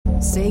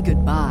Say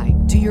goodbye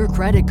to your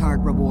credit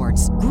card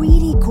rewards.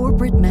 Greedy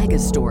corporate mega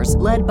stores,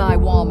 led by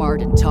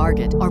Walmart and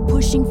Target, are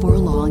pushing for a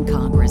law in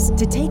Congress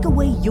to take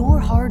away your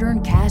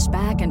hard-earned cash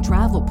back and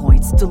travel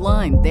points to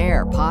line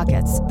their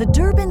pockets. The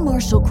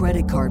Durbin-Marshall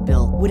credit card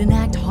bill would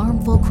enact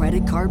harmful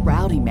credit card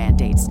routing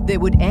mandates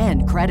that would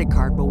end credit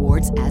card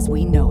rewards as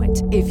we know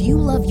it. If you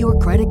love your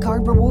credit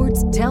card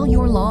rewards, tell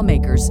your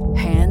lawmakers,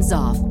 hands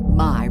off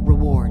my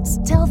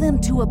rewards. Tell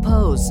them to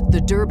oppose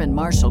the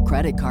Durbin-Marshall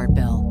credit card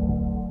bill.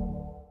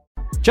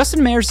 Justin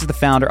Mayers is the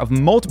founder of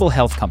multiple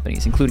health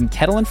companies, including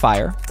Kettle and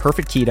Fire,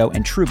 Perfect Keto,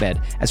 and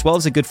TrueBed, as well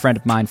as a good friend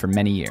of mine for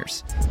many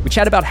years. We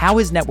chat about how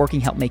his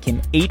networking helped make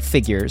him 8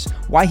 figures,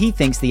 why he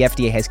thinks the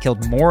FDA has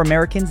killed more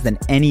Americans than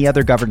any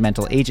other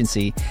governmental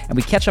agency, and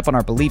we catch up on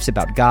our beliefs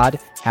about God,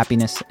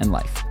 happiness, and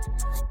life.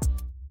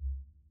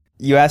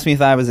 You asked me if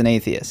I was an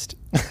atheist.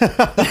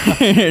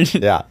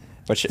 Yeah,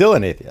 but still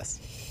an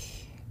atheist.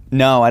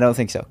 No, I don't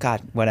think so.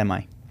 God, what am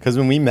I? Because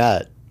when we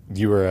met,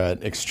 you were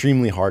an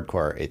extremely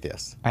hardcore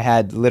atheist. I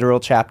had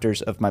literal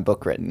chapters of my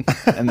book written,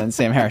 and then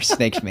Sam Harris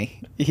snaked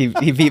me. He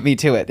beat me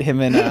to it.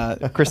 Him and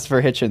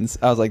Christopher Hitchens.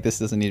 I was like, this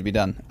doesn't need to be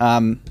done.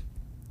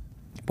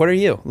 What are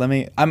you?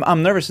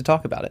 I'm nervous to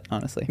talk about it,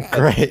 honestly.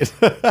 Great.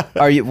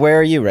 Where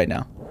are you right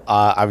now?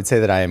 I would say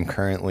that I am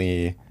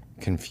currently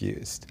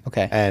confused.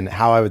 Okay. And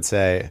I've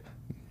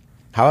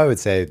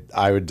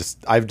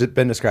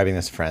been describing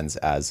this to friends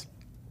as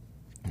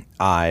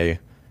I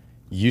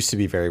used to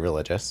be very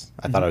religious.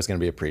 I thought I was going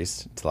to be a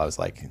priest until I was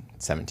like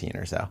 17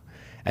 or so.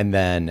 And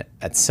then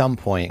at some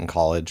point in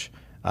college,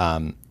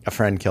 a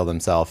friend killed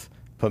himself,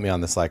 put me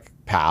on this like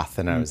path.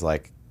 And I was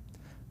like,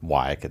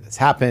 why could this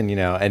happen?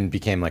 And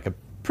became like a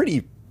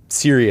pretty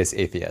serious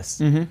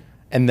atheist.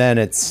 And then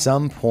at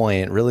some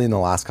point, really in the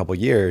last couple of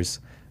years,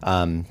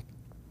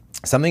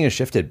 something has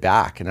shifted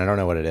back. And I don't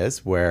know what it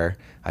is, where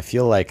I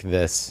feel like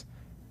this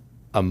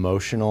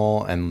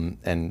emotional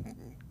and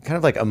kind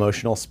of like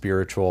emotional,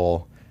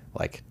 spiritual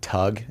like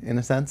tug in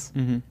a sense.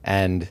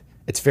 And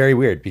it's very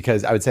weird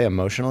because I would say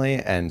emotionally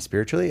and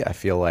spiritually, I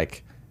feel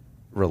like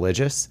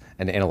religious,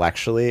 and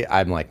intellectually,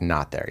 I'm like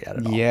not there yet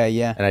at all.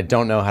 Yeah. And I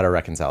don't know how to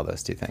reconcile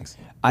those two things.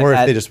 Or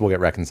if they just will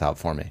get reconciled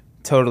for me.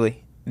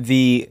 Totally.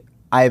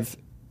 I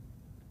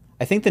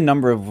think the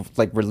number of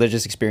like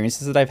religious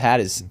experiences that I've had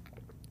is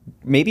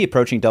maybe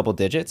approaching double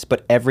digits,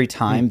 but every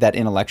time that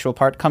intellectual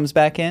part comes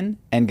back in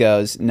and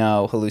goes,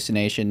 no,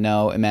 hallucination,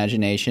 no,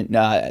 imagination,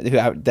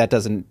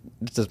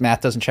 math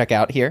doesn't check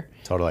out here.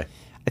 Totally.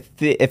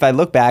 If I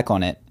look back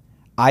on it,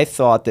 I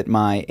thought that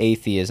my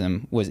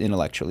atheism was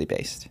intellectually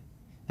based,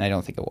 and I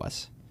don't think it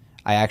was.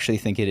 I actually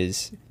think it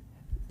is.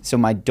 So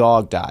my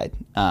dog died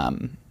a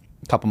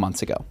couple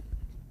months ago,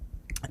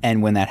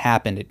 and when that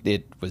happened,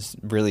 it was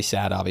really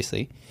sad,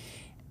 obviously.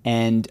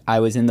 And I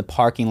was in the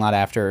parking lot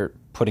after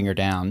putting her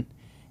down,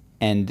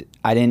 and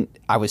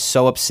I was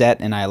so upset,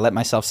 and I let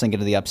myself sink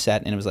into the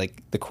upset, and it was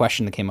like the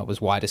question that came up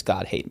was, why does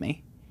God hate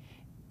me?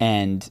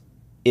 And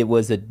it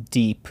was a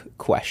deep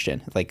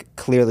question, like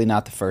clearly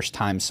not the first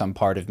time some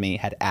part of me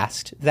had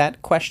asked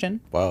that question.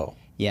 Whoa.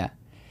 Yeah.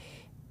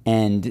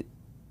 And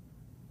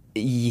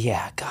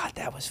yeah, God,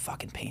 that was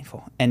fucking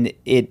painful. And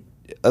it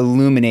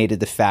illuminated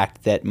the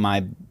fact that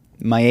my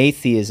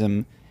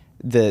atheism,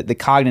 the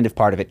cognitive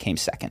part of it came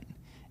second,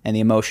 and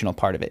the emotional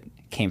part of it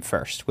came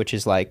first, which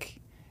is like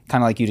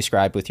kind of like you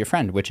described with your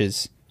friend, which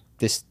is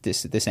this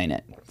ain't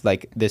it.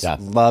 Like this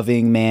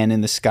loving man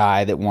in the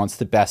sky that wants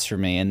the best for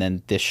me, and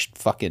then this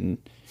fucking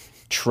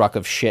truck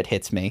of shit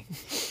hits me.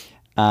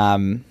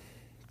 But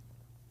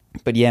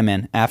yeah,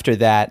 man, after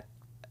that,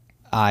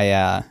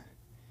 a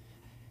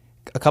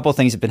couple of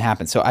things have been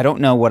happening. So I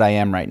don't know what I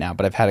am right now,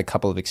 but I've had a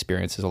couple of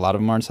experiences. A lot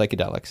of them are in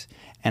psychedelics,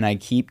 and I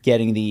keep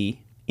getting the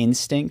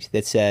instinct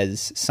that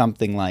says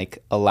something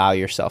like, allow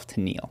yourself to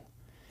kneel.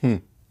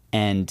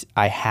 And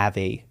I have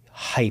a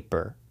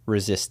hyper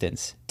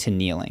resistance to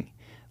kneeling,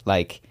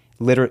 like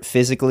literally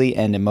physically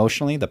and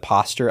emotionally. The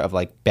posture of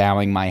like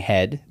bowing my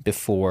head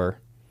before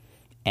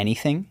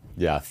anything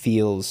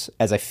feels,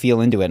 as I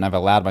feel into it, and I've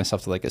allowed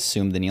myself to like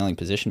assume the kneeling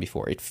position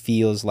before, it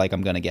feels like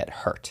I'm going to get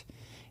hurt.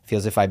 It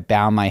feels if I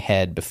bow my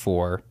head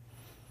before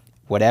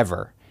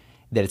whatever,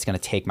 that it's going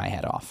to take my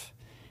head off.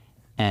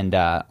 And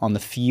on the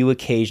few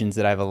occasions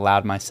that I've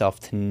allowed myself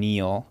to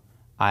kneel,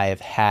 I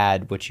have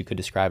had what you could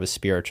describe as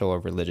spiritual or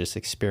religious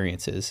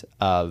experiences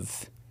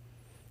of,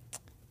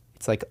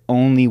 it's like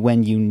only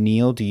when you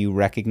kneel do you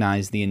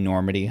recognize the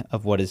enormity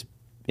of what is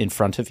in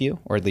front of you,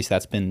 or at least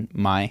that's been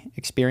my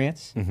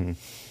experience. Yeah,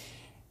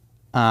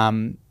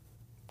 and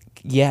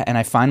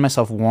I find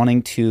myself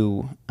wanting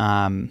to,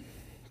 I've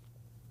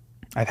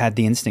had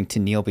the instinct to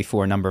kneel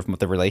before a number of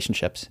the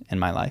relationships in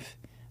my life,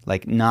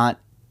 like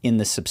not in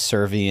the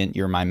subservient,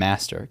 you're my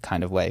master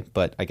kind of way,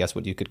 but I guess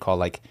what you could call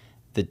like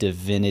the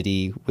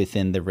divinity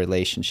within the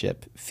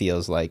relationship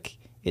feels like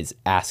it's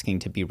asking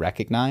to be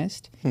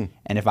recognized.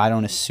 And if I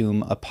don't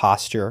assume a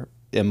posture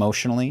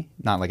emotionally,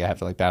 not like I have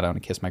to like bow down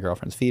and kiss my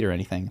girlfriend's feet or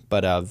anything,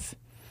 but of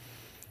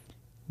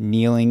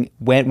kneeling,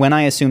 when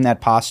I assume that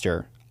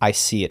posture, I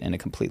see it in a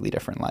completely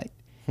different light.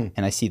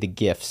 and I see the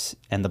gifts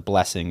and the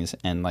blessings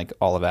and like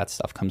all of that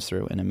stuff comes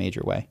through in a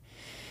major way.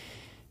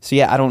 So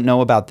yeah, I don't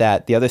know about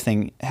that. The other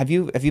thing, have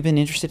you been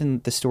interested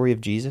in the story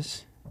of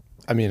Jesus?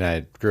 I mean,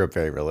 I grew up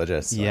very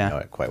religious, so Yeah. I know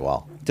it quite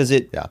well. Does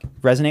it Yeah.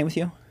 resonate with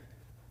you?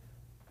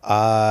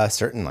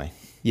 Certainly,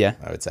 Yeah.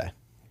 I would say.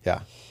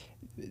 Yeah.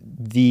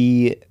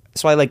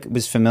 So I like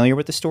was familiar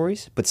with the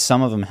stories, but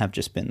some of them have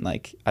just been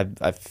like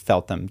I've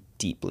felt them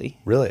deeply.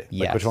 Really?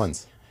 Yes. Like which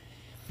ones?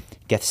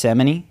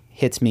 Gethsemane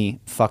hits me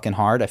fucking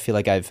hard. I feel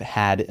like I've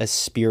had a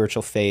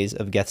spiritual phase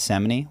of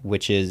Gethsemane,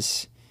 which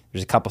is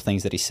there's a couple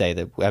things that he say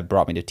that have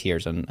brought me to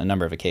tears on a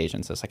number of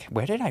occasions. I was like,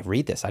 where did I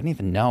read this? I didn't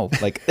even know.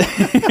 Like,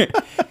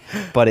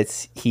 but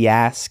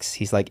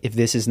he's like, if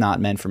this is not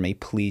meant for me,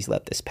 please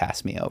let this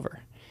pass me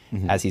over,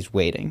 as he's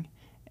waiting,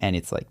 and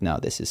it's like, no,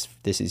 this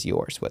is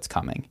yours. What's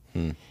coming?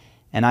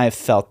 And I have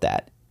felt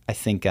that. I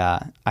think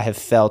I have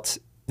felt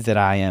that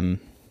I am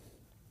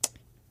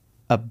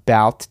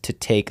about to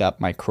take up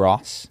my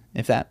cross,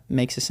 if that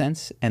makes a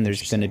sense. And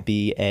there's going to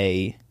be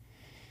a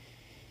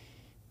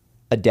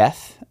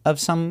death of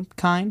some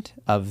kind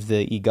of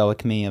the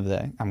egoic me of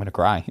the, I'm going to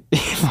cry.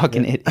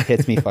 It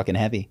hits me fucking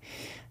heavy.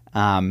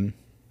 And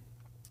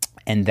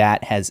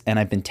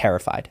I've been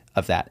terrified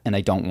of that, and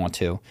I don't want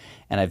to.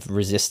 And I've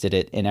resisted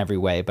it in every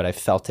way, but I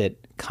felt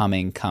it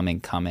coming.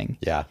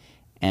 Yeah.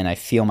 And I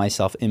feel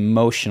myself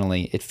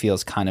emotionally, it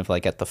feels kind of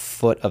like at the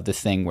foot of the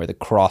thing where the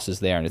cross is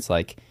there, and it's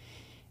like,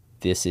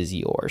 this is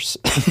yours.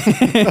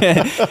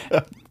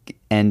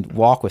 And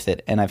walk with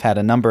it. And I've had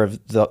a number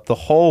of the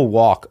whole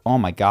walk, oh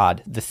my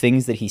God, the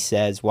things that he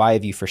says, why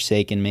have you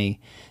forsaken me?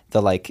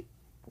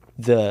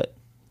 The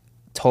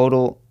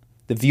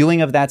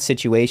viewing of that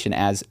situation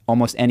as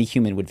almost any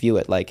human would view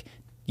it, like,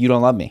 you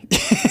don't love me.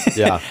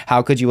 Yeah.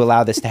 How could you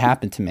allow this to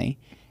happen to me?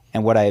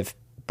 And what I've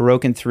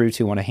broken through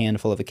to on a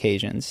handful of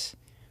occasions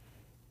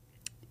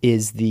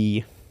is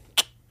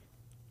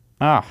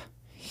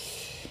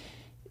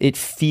it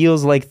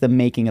feels like the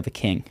making of a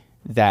king,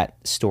 that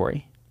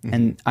story.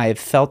 And I have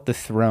felt the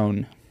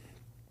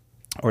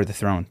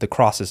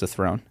cross is a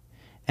throne.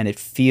 And it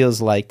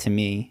feels like, to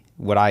me,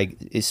 what I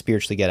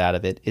spiritually get out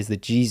of it is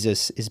that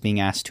Jesus is being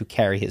asked to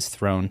carry his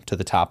throne to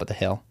the top of the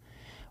hill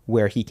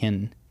where he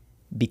can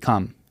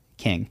become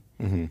king.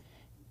 And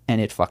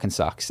it fucking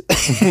sucks.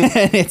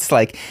 It's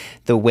like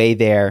the way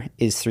there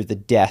is through the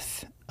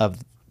death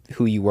of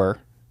who you were,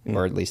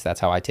 or at least that's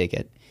how I take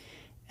it.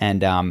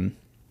 And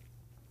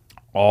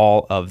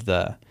all of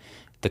the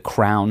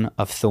crown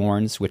of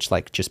thorns, which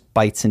like just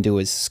bites into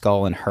his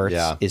skull and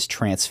hurts, is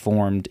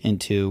transformed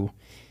into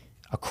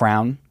a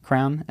crown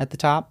at the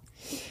top.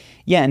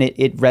 Yeah, and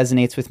it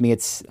resonates with me.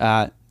 It's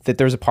that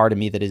there's a part of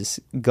me that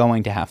is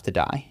going to have to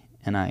die,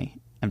 and I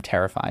am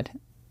terrified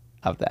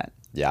of that.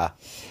 Yeah.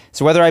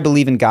 So whether I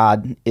believe in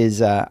God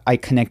is, I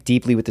connect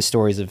deeply with the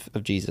stories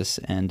of Jesus,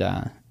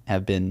 and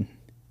have been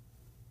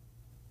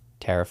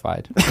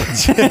terrified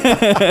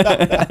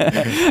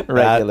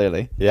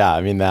regularly. Yeah,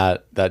 I mean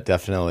that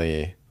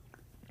definitely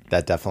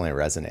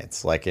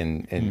resonates. Like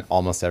in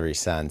almost every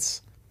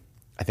sense,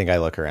 I think I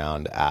look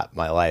around at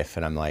my life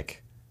and I'm like,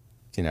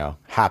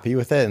 happy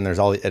with it. And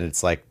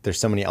it's like there's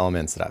so many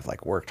elements that I've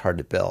like worked hard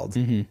to build,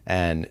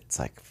 and it's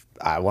like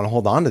I want to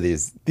hold on to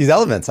these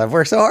elements. I've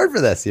worked so hard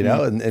for this,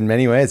 in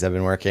many ways. I've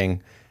been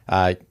working,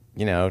 I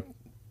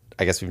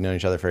guess we've known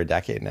each other for a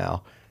decade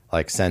now.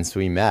 Like since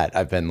we met,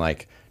 I've been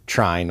like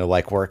trying to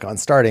like work on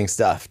starting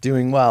stuff,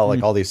 doing well,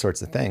 like all these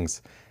sorts of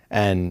things.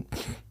 And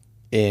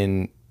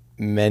in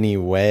many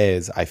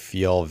ways, I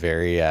feel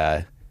very,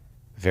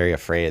 very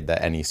afraid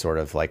that any sort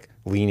of like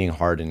leaning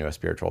hard into a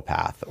spiritual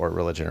path or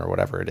religion or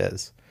whatever it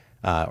is,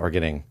 or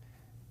getting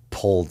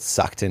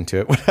sucked into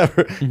it,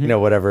 whatever,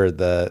 whatever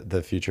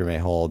the future may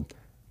hold,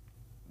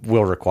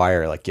 will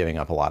require like giving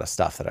up a lot of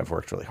stuff that I've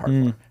worked really hard for.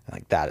 And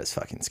like that is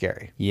fucking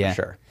scary. Yeah. For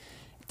sure.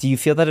 Do you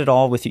feel that at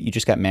all with you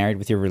just got married,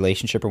 with your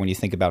relationship, or when you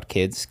think about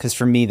kids? Because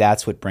for me,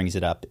 that's what brings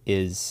it up.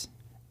 It's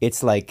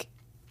like,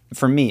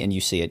 for me, and you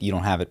see it, you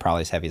don't have it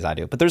probably as heavy as I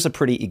do, but there's a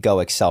pretty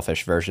egoic,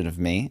 selfish version of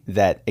me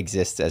that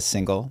exists as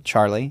single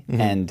Charlie,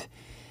 and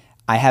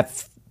I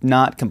have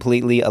not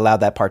completely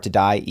allowed that part to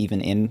die, even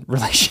in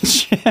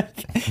relationship.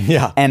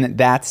 Yeah. And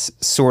that's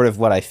sort of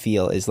what I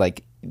feel is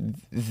like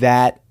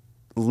that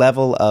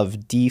level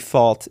of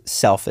default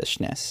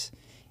selfishness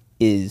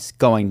is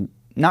going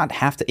not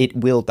have to, it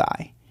will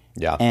die.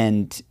 Yeah.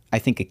 And I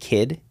think a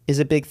kid is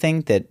a big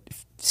thing that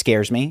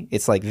scares me.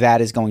 It's like that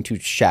is going to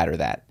shatter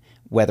that,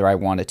 whether I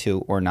want it to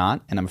or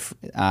not. And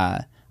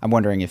I'm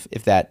wondering if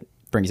that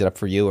brings it up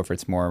for you, or if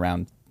it's more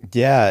around.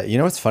 Yeah.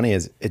 What's funny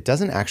is it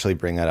doesn't actually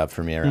bring that up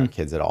for me around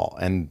kids at all.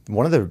 And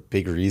one of the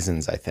big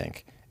reasons, I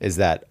think, is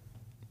that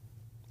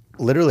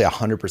literally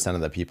 100%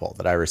 of the people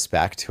that I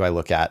respect, who I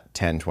look at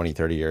 10, 20,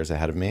 30 years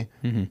ahead of me,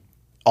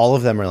 all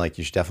of them are like,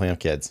 you should definitely have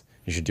kids.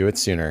 You should do it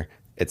sooner.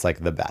 It's like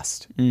the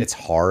best. It's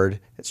hard.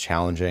 It's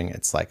challenging.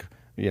 It's like,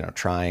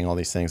 trying all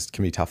these things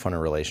can be tough on a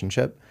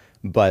relationship.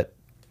 But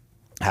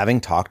having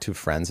talked to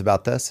friends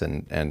about this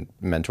and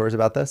mentors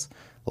about this,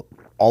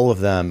 all of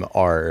them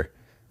are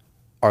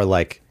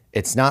like,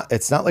 it's not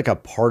like a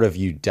part of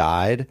you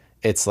died.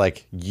 It's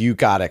like you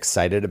got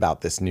excited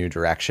about this new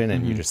direction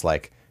and you just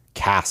like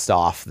cast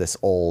off this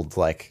old,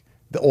 like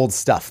the old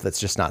stuff that's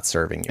just not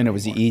serving you. And it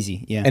was anymore.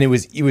 easy. Yeah. And it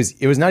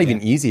was not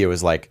even easy. It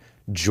was like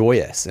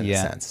joyous in a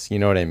Yeah. sense. You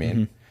know what I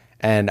mean?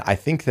 And I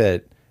think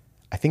that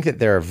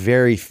there are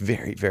very,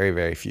 very, very,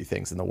 very few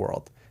things in the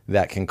world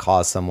that can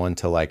cause someone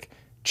to like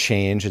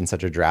change in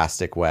such a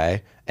drastic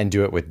way and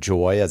do it with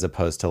joy as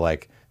opposed to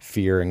like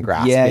fear and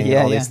grasping and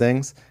all these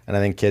things. And I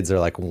think kids are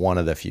like one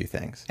of the few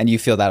things. And you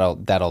feel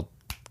that'll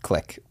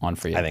click on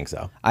for you? I think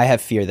so. I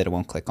have fear that it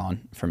won't click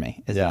on for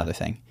me is Yeah. another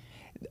thing.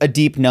 A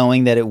deep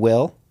knowing that it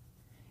will.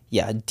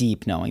 Yeah, a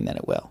deep knowing that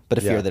it will, but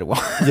a fear that it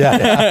won't.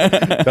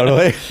 Yeah,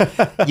 totally.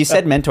 You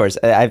said mentors.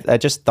 I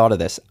just thought of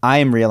this. I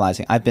am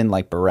realizing I've been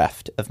like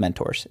bereft of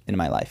mentors in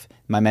my life.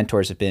 My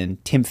mentors have been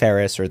Tim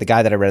Ferriss or the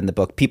guy that I read in the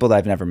book, people that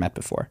I've never met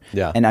before.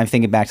 Yeah. And I'm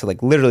thinking back to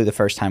like literally the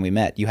first time we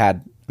met, you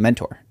had a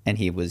mentor and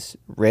he was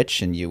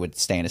rich and you would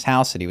stay in his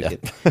house and he would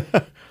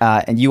get,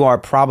 and you are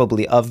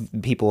probably of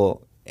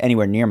people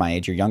anywhere near my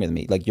age, you're younger than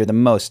me. Like you're the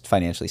most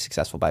financially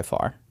successful by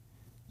far.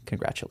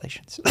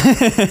 Congratulations.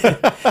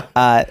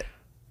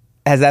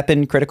 Has that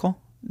been critical?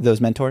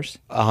 Those mentors?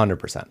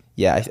 100%.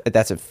 Yeah,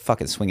 that's a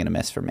fucking swing and a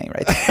miss for me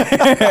right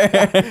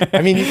there.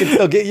 I mean, you can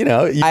still get, you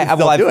can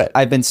still do it.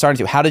 I've been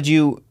starting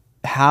to.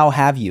 How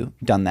have you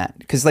done that?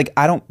 Because like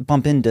I don't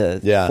bump into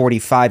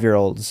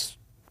 45-year-olds,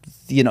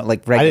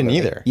 like regularly. I didn't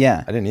either.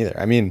 Yeah. I didn't either.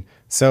 I mean,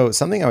 so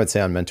something I would say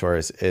on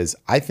mentors is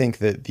I think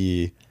that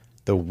the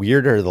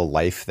weirder the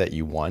life that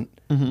you want,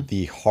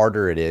 the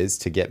harder it is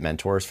to get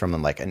mentors from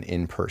like an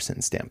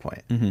in-person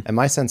standpoint. And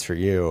my sense for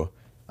you,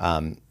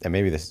 and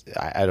maybe this,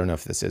 I don't know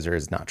if this is or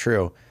is not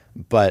true,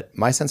 but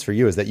my sense for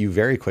you is that you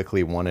very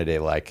quickly wanted a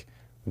like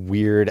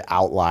weird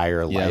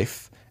outlier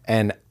life.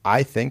 And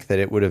I think that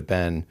it would have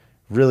been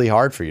really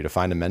hard for you to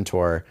find a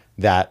mentor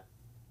that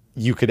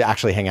you could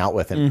actually hang out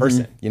with in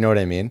person. You know what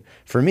I mean?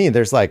 For me,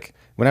 there's like,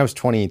 when I was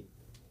 21,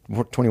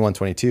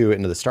 22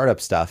 into the startup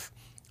stuff,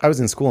 I was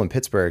in school in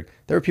Pittsburgh.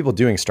 There were people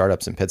doing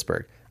startups in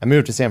Pittsburgh. I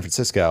moved to San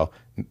Francisco,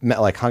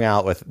 hung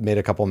out with, made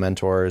a couple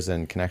mentors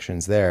and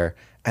connections there.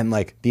 And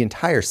like the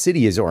entire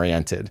city is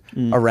oriented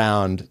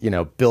around,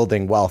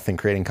 building wealth and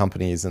creating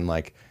companies and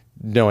like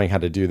knowing how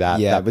to do that,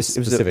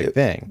 specific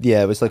thing.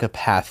 Yeah, it was like a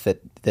path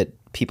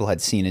that people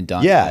had seen and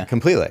done. Yeah,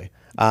 completely.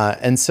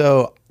 And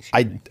so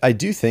I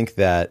do think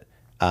that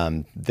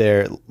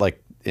there,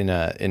 like in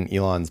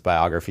Elon's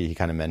biography, he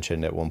kind of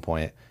mentioned at one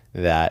point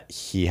that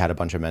he had a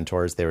bunch of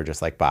mentors. They were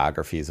just like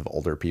biographies of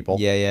older people.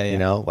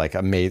 Yeah.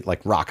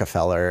 Like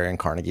Rockefeller and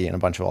Carnegie and a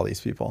bunch of all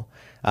these people.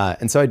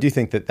 And so I do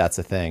think that that's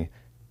a thing.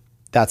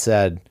 That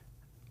said,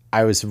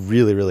 I was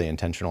really, really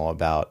intentional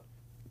about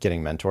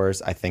getting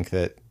mentors. I think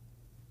that,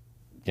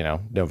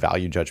 no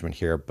value judgment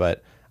here,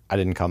 but I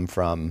didn't come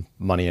from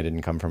money. I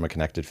didn't come from a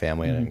connected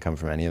family. I didn't come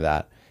from any of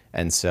that.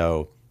 And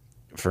so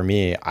for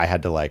me, I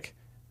had to like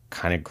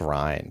kind of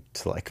grind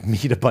to like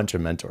meet a bunch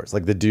of mentors.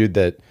 Like the dude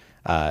that,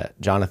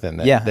 Jonathan,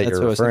 that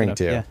you're referring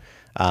to.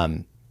 Yeah.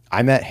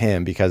 I met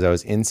him because I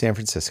was in San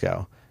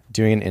Francisco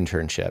doing an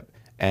internship,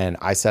 and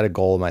I set a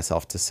goal of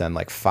myself to send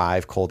like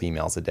 5 cold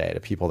emails a day to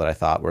people that I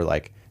thought were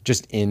like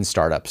just in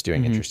startups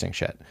doing interesting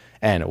shit.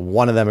 And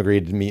one of them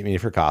agreed to meet me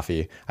for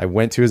coffee. I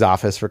went to his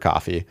office for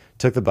coffee,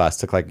 took the bus,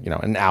 took like,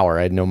 an hour.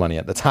 I had no money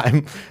at the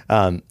time.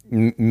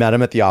 Met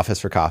him at the office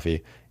for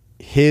coffee.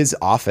 His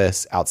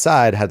office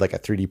outside had like a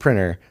 3D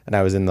printer, and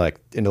I was into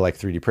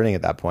 3D printing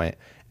at that point.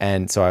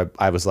 And so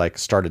I was like,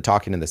 started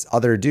talking to this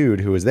other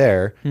dude who was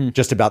there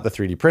just about the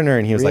 3D printer.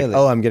 And he was like,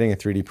 oh, I'm getting a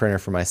 3D printer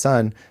for my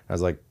son. I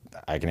was like,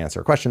 I can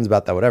answer questions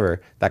about that,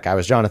 whatever. That guy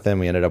was Jonathan.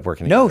 We ended up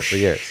working together for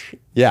years.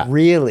 Yeah.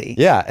 Really?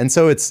 Yeah. And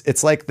so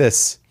it's like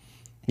this,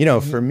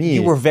 for me.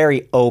 You were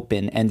very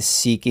open and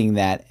seeking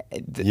that.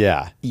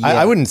 Yeah.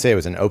 I wouldn't say it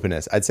was an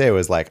openness. I'd say it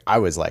was like, I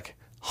was like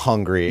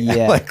hungry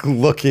and like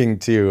looking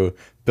to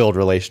build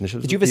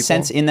relationships. Did you have a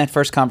sense in that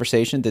first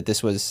conversation that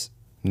this was?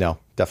 No,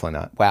 definitely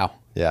not. Wow.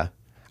 Yeah.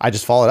 I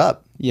just followed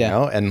up,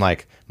 Yeah. and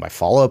like my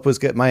follow-up was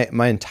good.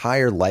 My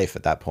entire life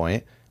at that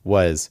point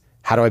was,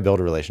 how do I build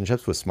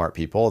relationships with smart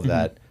people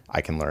that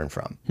I can learn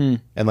from?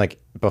 And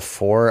like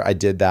before I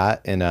did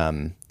that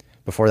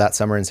before that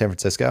summer in San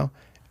Francisco,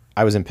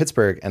 I was in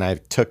Pittsburgh and I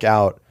took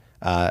out,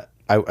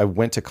 I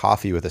went to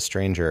coffee with a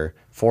stranger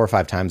 4 or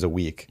 5 times a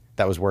week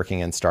that was working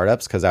in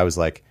startups because I was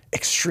like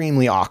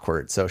extremely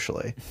awkward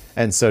socially.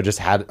 And so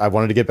I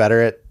wanted to get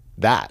better at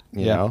that,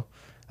 you know?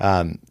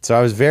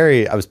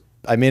 So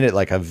I made it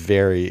like a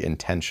very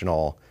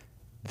intentional,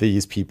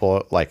 these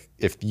people, like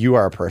if you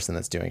are a person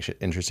that's doing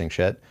interesting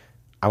shit,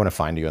 I want to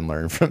find you and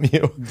learn from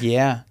you.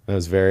 Yeah. I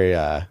was very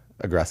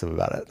aggressive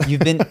about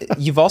it.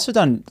 You've also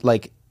done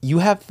like, you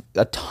have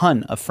a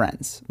ton of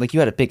friends. Like you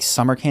had a big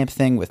summer camp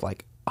thing with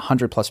like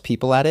 100+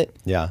 people at it.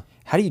 Yeah.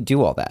 How do you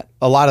do all that?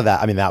 A lot of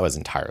that, I mean, that was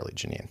entirely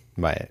Janine,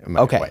 my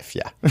wife.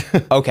 Yeah.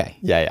 Okay.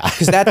 Yeah.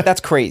 Because that's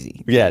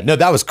crazy. Yeah. No,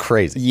 that was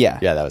crazy. Yeah.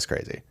 Yeah, that was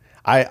crazy.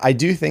 I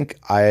do think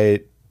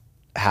I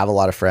have a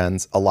lot of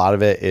friends. A lot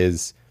of it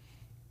is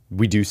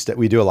we do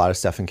a lot of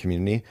stuff in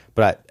community,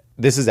 but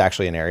this is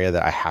actually an area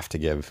that I have to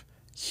give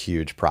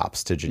huge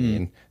props to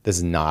Janine. This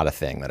is not a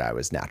thing that I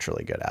was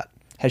naturally good at.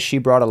 Has she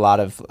brought a lot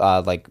of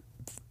like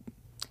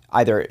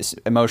either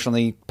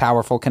emotionally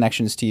powerful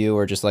connections to you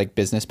or just like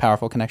business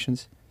powerful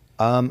connections?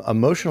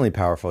 Emotionally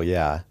powerful,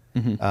 yeah.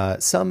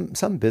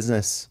 Some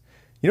business.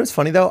 You know what's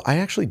funny though?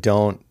 I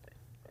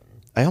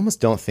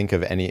almost don't think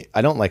of any.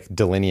 I don't like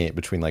delineate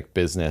between like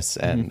business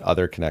and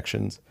other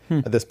connections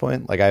at this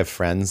point. Like I have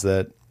friends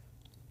that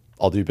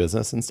I'll do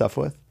business and stuff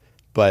with,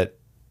 but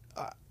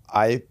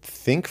I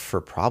think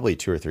for probably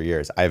 2 or 3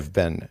 years, I've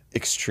been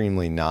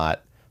extremely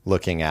not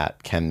looking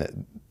at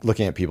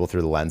people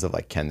through the lens of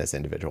like, can this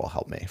individual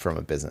help me from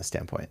a business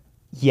standpoint?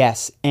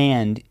 Yes,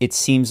 and it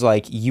seems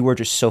like you are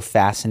just so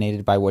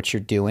fascinated by what you're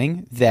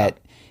doing that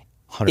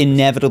 100%.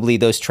 Inevitably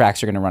those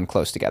tracks are going to run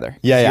close together.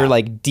 Yeah. You're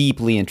like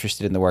deeply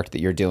interested in the work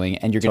that you're doing,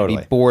 and you're going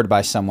to be bored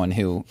by someone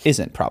who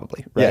isn't,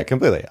 probably. Right? Yeah,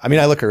 completely. I mean,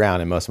 I look around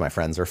and most of my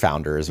friends are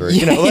founders, or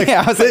you know, like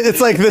it's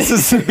like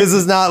this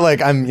is not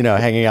like I'm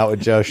hanging out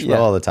with Joe Schmo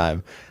all the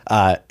time.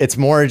 It's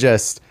more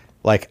just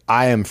like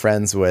I am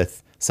friends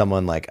with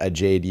someone like a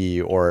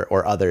JD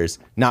or others,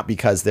 not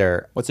because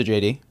they're. What's a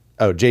JD?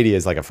 Oh, JD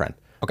is like a friend.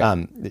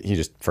 Okay. He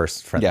just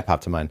first friend that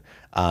popped to mind.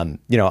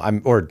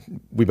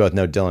 We both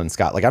know Dylan and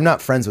Scott. Like I'm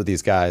not friends with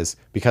these guys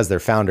because they're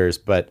founders,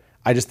 but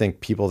I just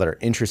think people that are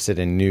interested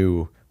in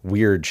new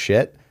weird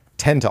shit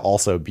tend to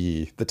also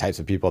be the types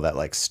of people that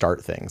like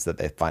start things that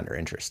they find are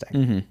interesting.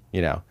 Mm-hmm.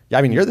 You know? Yeah,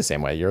 I mean, you're the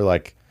same way.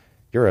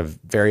 You're a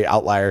very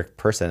outlier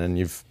person and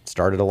you've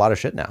started a lot of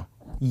shit now.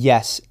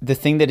 Yes. The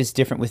thing that is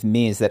different with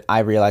me is that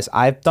I realize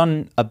I've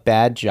done a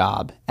bad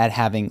job at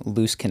having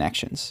loose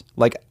connections.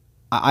 Like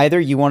either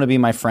you want to be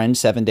my friend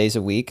 7 days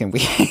a week and we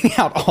hang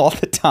out all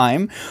the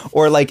time,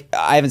 or like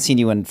I haven't seen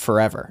you in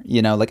forever,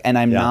 and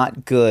I'm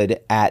not good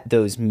at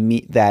those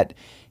that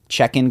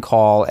check-in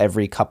call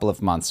every couple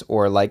of months,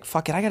 or like,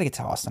 fuck it, I got to get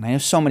to Austin. I know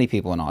so many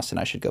people in Austin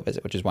I should go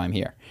visit, which is why I'm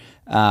here.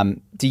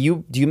 Do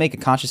you make a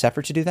conscious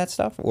effort to do that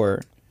stuff, or?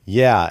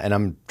 Yeah. And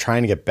I'm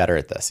trying to get better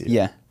at this. Even.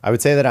 Yeah. I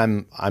would say that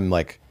I'm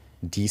like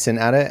decent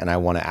at it and I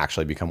want to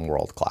actually become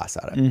world-class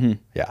at it. Mm-hmm.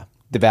 Yeah.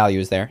 The value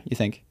is there, you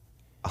think?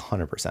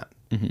 100%.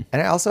 Mm-hmm.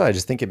 And I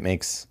just think it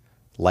makes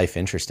life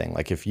interesting.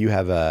 Like if you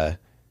have a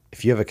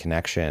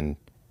connection,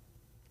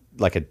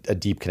 like a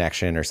deep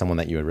connection or someone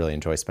that you would really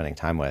enjoy spending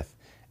time with,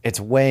 it's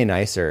way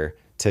nicer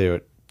to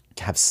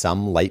have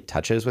some light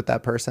touches with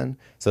that person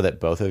so that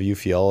both of you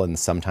feel in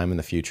some time in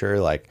the future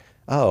like,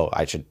 oh,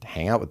 I should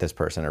hang out with this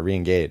person or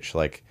re-engage.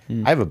 Like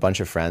I have a bunch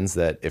of friends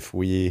that if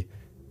we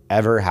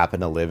ever happen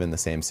to live in the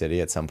same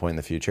city at some point in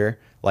the future,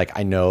 like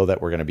I know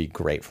that we're going to be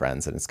great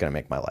friends and it's going to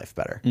make my life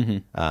better.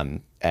 Mm-hmm.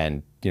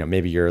 And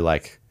maybe you're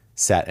like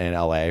set in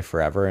LA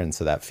forever. And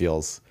so that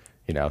feels,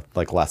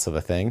 like less of a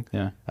thing.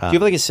 Yeah. Do you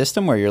have like a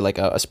system where you're like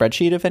a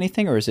spreadsheet of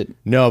anything, or is it?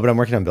 No, but I'm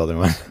working on building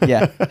one.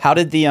 Yeah. How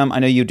did I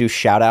know you do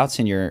shout outs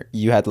and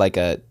you had like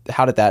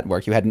how did that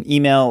work? You had an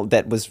email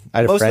that was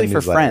mostly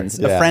for friends,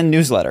 a friend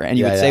newsletter, and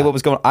you would say what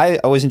was going on. I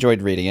always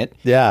enjoyed reading it.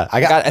 Yeah.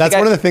 That's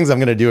one of the things I'm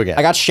going to do again.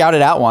 I got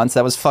shouted out once.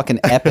 That was fucking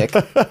epic.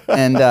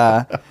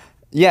 And,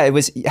 yeah, it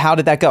was. How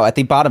did that go? At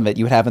the bottom of it,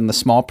 you would have in the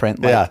small print,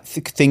 like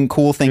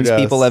cool things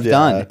Kudos. people have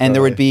done, and totally.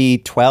 there would be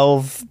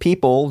 12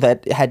 people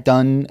that had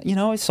done,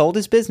 sold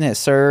his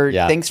business, or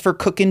thanks for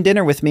cooking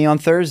dinner with me on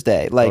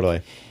Thursday. Like,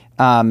 totally.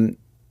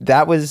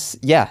 That was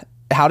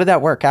How did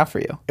that work out for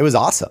you? It was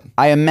awesome.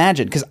 I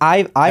imagine because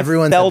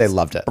everyone said they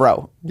loved it,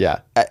 bro. Yeah,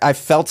 I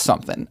felt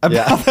something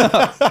about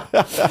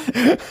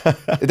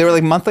They were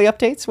like monthly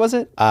updates, was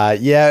it?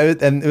 Yeah,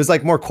 and it was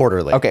like more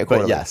quarterly. Okay,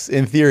 quarterly. But yes,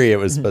 in theory, it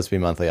was supposed to be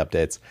monthly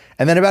updates.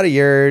 And then about a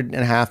year and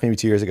a half, maybe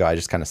 2 years ago, I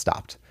just kind of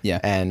stopped. Yeah,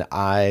 and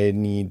I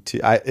need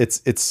to.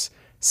 It's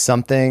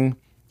something.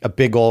 A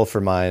big goal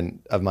of mine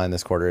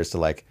this quarter is to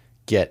like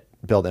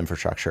build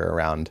infrastructure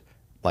around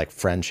like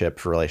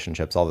friendships,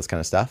 relationships, all this kind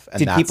of stuff. And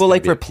did people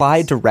like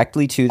reply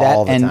directly to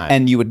that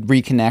and you would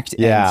reconnect?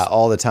 Yeah,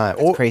 all the time.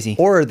 That's crazy.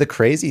 Or the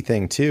crazy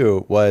thing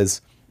too was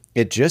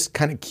it just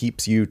kind of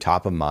keeps you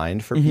top of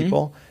mind for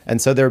people.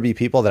 And so there would be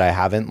people that I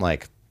haven't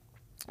like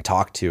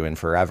talked to in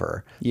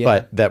forever,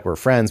 but that were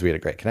friends. We had a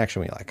great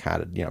connection. We like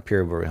had a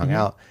period where we hung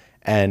out,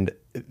 and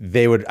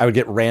I would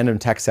get random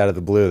texts out of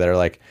the blue that are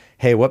like,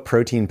 hey, what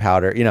protein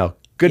powder,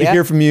 good to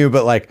hear from you,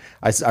 but like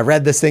I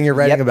read this thing you're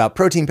writing about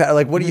protein powder.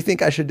 Like, what do you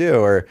think I should do?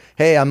 Or,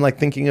 hey, I'm like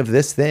thinking of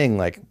this thing.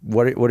 Like,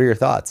 what are your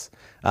thoughts?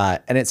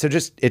 And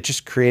it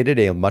just created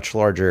a much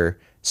larger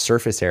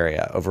surface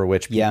area over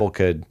which people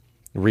could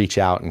reach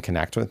out and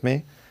connect with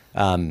me.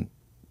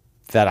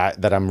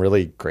 That I'm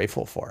really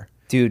grateful for,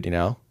 dude.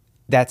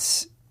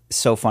 That's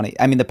so funny.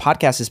 I mean, the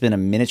podcast has been a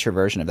miniature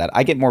version of that.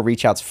 I get more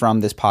reach outs from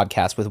this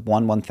podcast with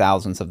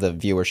 1/1000th of the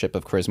viewership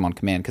of Charisma on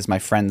Command because my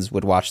friends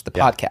would watch the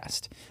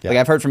podcast. Like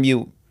I've heard from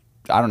you,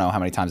 I don't know how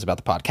many times about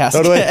the podcast.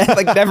 Totally.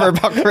 Like never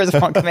about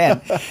Charisma on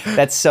Command.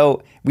 That's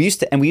so, we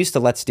used to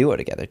Let's Duo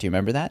together. Do you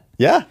remember that?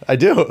 Yeah, I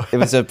do. It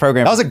was a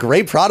program. That was a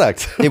great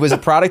product. It was a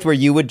product where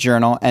you would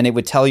journal and it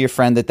would tell your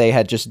friend that they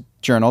had just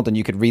journaled, and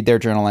you could read their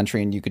journal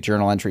entry and you could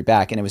journal entry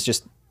back. And it was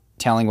just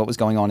telling what was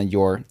going on in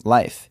your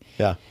life.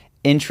 Yeah.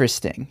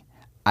 Interesting.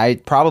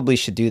 I probably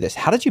should do this.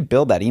 How did you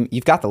build that?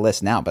 You've got the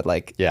list now, but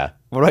like, Yeah.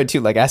 what do I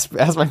do? Like ask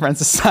my friends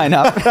to sign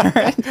up.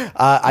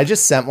 I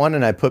just sent one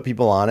and I put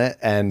people on it.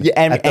 And, Yeah,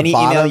 and at the any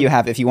bottom, email you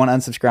have, if you want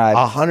to unsubscribe.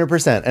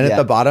 100%. And Yeah. at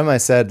the bottom, I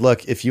said,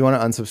 look, if you want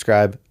to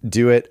unsubscribe,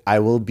 do it. I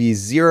will be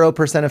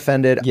 0%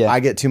 offended. Yeah. I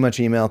get too much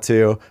email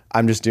too.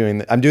 I'm doing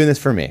this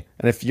for me.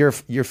 And if you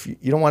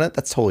don't want it,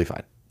 that's totally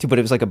fine. Dude, but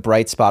it was like a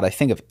bright spot, I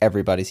think, of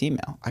everybody's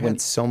email. I got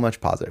so much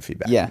positive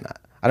feedback Yeah. from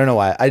that. I don't know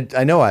why.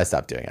 I know why I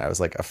stopped doing it. I was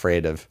like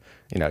afraid of,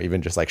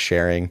 even just like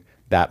sharing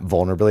that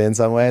vulnerably in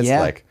some ways. Yeah.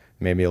 Like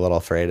made me a little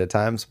afraid at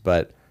times,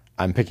 but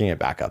I'm picking it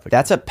back up again.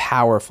 That's a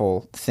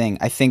powerful thing.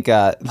 I think,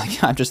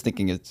 like, I'm just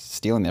thinking of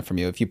stealing that from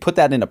you. If you put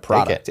that in a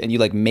product and you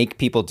like make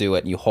people do it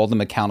and you hold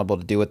them accountable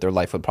to do it, their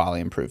life would probably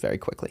improve very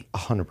quickly.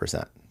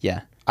 100%.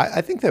 Yeah.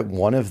 I think that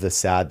one of the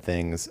sad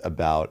things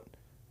about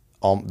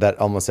that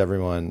almost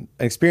everyone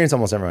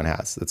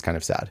has that's kind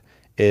of sad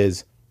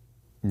is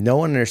no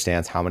one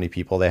understands how many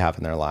people they have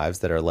in their lives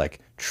that are like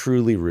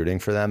truly rooting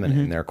for them and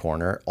in their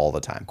corner all the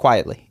time.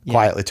 Quietly. Yeah.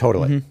 Quietly,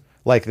 totally.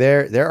 Like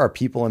there are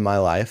people in my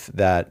life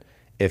that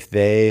if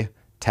they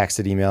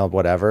texted, emailed,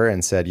 whatever,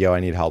 and said, yo, I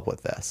need help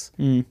with this,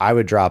 I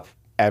would drop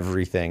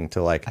everything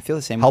to like I feel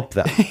the same help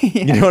way. them.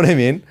 You know what I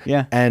mean?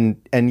 Yeah.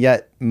 And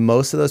yet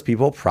most of those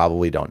people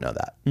probably don't know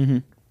that.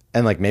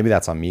 And like maybe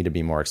that's on me to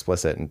be more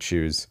explicit and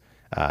choose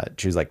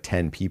like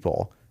 10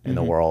 people in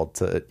the world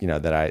to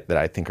that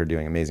I think are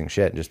doing amazing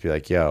shit and just be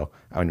like, yo,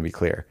 I want to be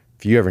clear.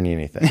 If you ever need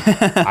anything,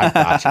 I've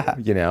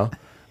got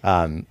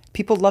you.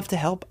 People love to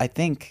help, I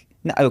think.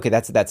 No, okay,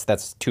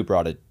 that's too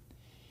broad.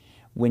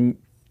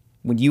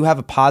 When you have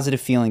a positive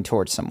feeling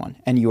towards someone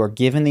and you are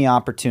given the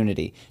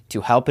opportunity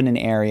to help in an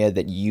area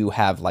that you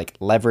have like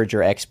leverage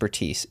or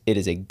expertise, it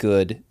is a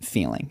good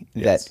feeling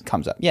that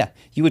comes up. Yeah,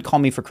 you would call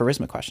me for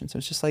charisma questions. It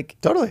was just like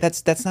Totally.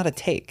 That's not a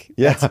take.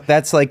 Yeah.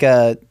 that's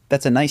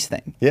a nice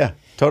thing. Yeah,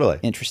 totally.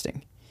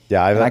 Interesting.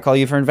 Yeah, And I call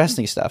you for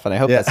investing stuff, and I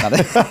hope that's not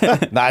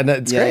it. No,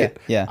 it's Yeah, great.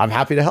 yeah. I'm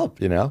happy to help.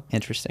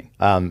 Interesting.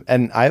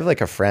 And I have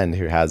like a friend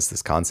who has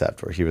this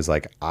concept where he was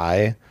like,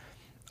 I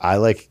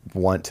like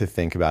want to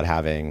think about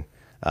having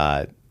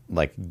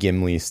like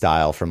Gimli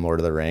style from Lord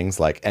of the Rings,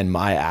 like, and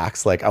my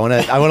axe, like I want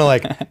to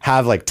like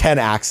have like 10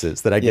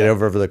 axes that I get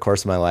over the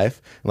course of my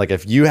life. Like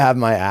if you have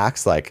my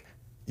axe, like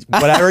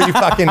whatever you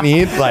fucking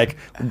need, like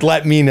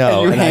let me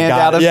know. And you hand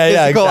out a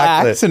physical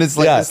axe, and it's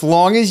like, as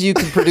long as you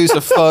can produce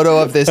a photo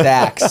of this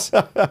axe,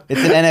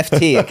 it's an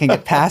NFT. It can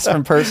get passed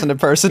from person to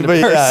person to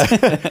person.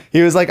 Yeah.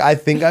 He was like, I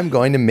think I'm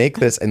going to make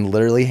this and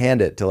literally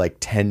hand it to like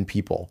 10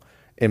 people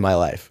in my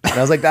life. And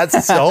I was like,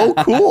 that's so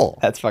cool.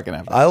 That's fucking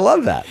epic. I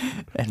love that.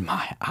 And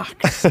my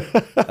ox.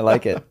 I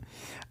like it.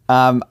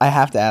 I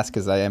have to ask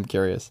because I am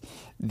curious.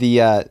 The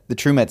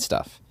TrueMed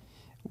stuff.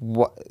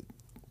 What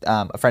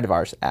a friend of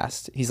ours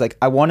asked. He's like,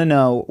 I want to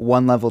know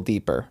one level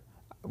deeper.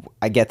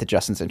 I get that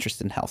Justin's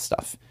interested in health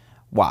stuff.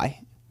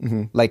 Why?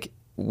 Like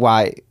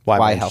why Why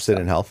am I health interested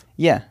stuff? in health?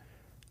 Yeah.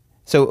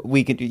 So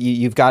we could.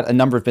 You've got a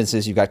number of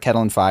businesses. You've got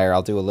Kettle and Fire.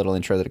 I'll do a little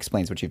intro that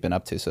explains what you've been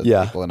up to, so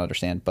that people can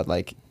understand. But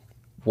like,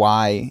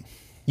 why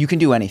you can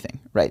do anything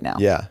right now?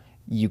 Yeah.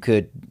 You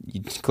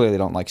clearly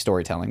don't like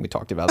storytelling. We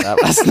talked about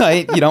that last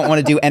night. You don't want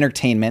to do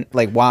entertainment.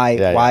 Like why?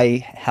 Why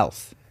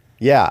health?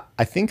 Yeah,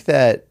 I think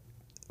that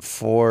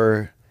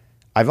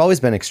I've always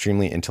been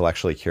extremely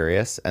intellectually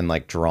curious and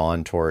like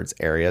drawn towards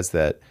areas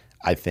that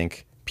I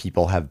think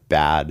people have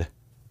bad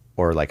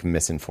or like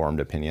misinformed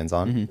opinions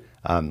on.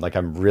 Like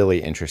I'm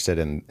really interested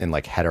in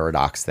like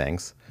heterodox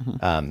things.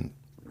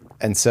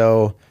 And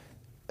so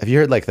have you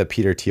heard like the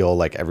Peter Thiel,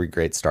 like every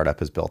great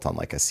startup is built on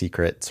like a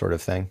secret sort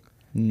of thing?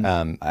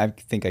 I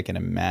think I can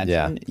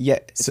imagine. Yeah.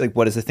 It's like,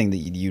 what is the thing that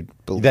you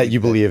believe? That you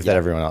believe that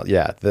everyone else,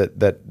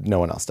 that no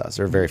one else does,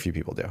 or very few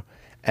people do.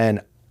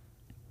 And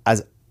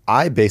as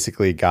I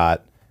basically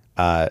got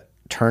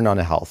turned on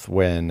to health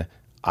when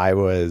I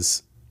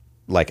was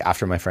like,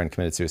 after my friend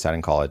committed suicide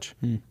in college,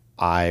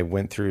 I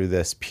went through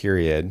this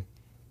period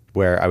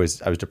where I was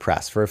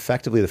depressed for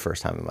effectively the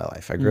first time in my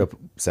life. I grew up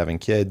 7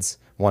 kids,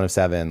 one of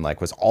 7,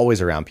 like was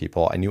always around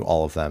people. I knew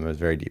all of them. It was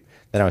very deep.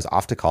 Then I was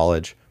off to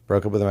college,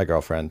 broke up with my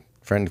girlfriend,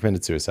 friend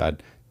committed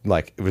suicide.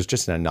 Like it was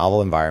just in a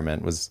novel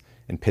environment, was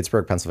in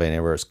Pittsburgh,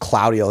 Pennsylvania, where it was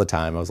cloudy all the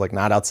time. I was like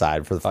not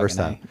outside for the first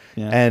time.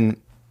 Yeah. And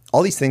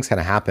all these things kind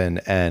of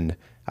happened. And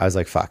I was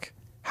like, fuck,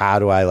 how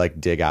do I like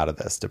dig out of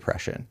this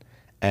depression?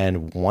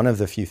 And one of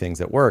the few things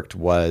that worked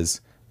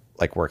was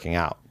like working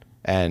out.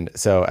 And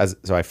so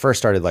I first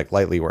started like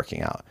lightly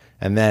working out,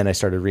 and then I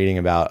started reading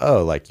about,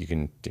 like you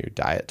can do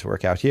diet to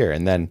work out here.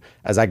 And then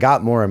as I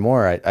got more and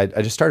more, I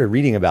just started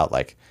reading about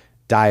like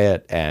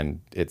diet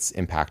and its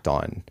impact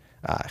on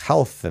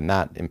health, and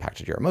that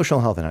impacted your emotional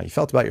health and how you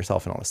felt about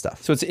yourself and all this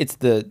stuff. So it's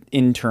the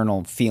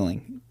internal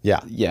feeling. Yeah.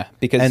 Yeah.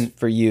 Because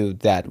for you,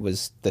 that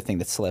was the thing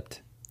that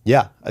slipped.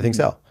 Yeah, I think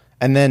so.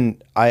 And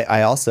then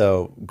I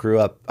also grew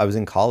up, I was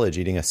in college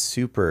eating a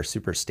super,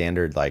 super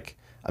standard like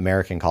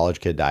American college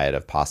kid diet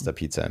of pasta,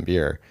 pizza, and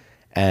beer.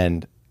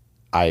 And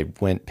I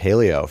went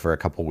paleo for a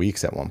couple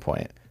weeks at one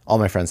point. All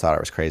my friends thought I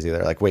was crazy.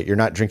 They're like, wait, you're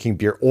not drinking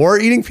beer or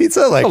eating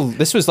pizza? Like, Oh,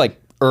 this was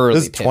like Early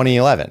This is pivot.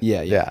 2011.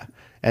 Yeah.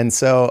 And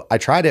so I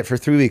tried it for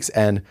 3 weeks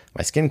and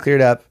my skin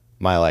cleared up.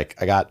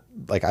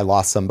 I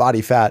lost some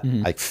body fat.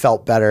 I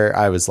felt better.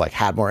 I was like,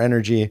 had more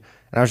energy.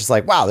 And I was just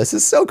like, wow, this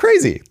is so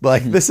crazy.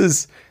 Like, this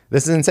is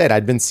insane.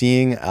 I'd been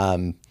seeing,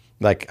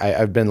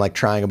 I've been like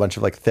trying a bunch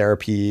of like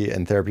therapy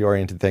and therapy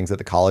oriented things that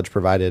the college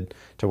provided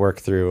to work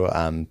through,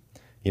 some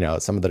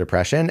of the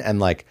depression, and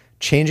like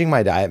changing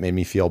my diet made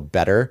me feel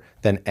better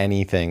than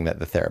anything that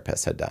the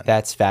therapist had done.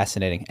 That's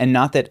fascinating. And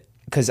not that,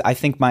 because I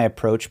think my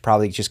approach,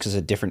 probably just because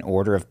a different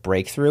order of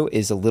breakthrough,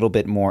 is a little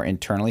bit more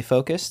internally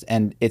focused.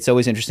 And it's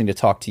always interesting to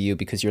talk to you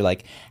because you're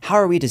like, how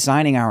are we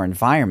designing our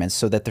environments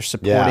so that they're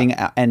supporting?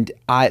 Yeah. And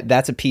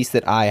that's a piece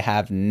that I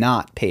have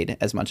not paid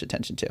as much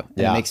attention to.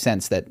 And it makes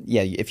sense that,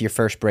 if your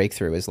first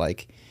breakthrough is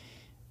like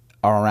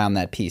around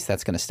that piece,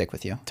 that's going to stick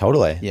with you.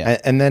 Totally. Yeah.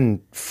 And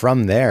then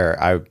from there,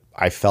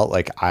 I felt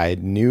like I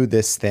knew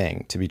this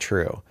thing to be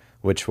true,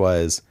 which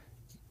was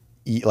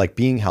like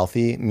being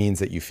healthy means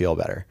that you feel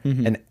better.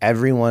 And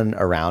everyone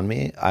around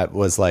me, I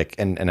was like,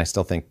 and I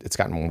still think it's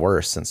gotten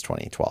worse since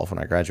 2012 when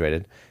I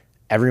graduated.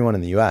 Everyone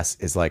in the US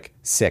is like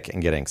sick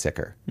and getting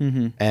sicker.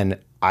 And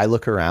I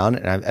look around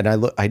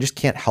and I just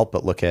can't help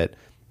but look at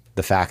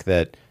the fact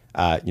that,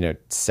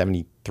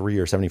 73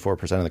 or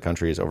 74% of the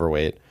country is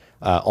overweight.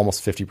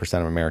 Almost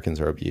 50% of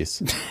Americans are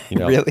obese.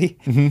 Really?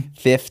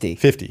 50.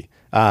 50.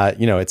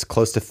 It's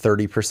close to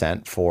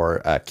 30%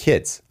 for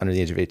kids under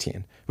the age of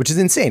 18, which is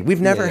insane.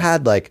 We've never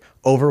had like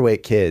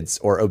overweight kids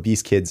or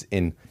obese kids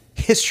in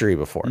history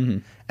before.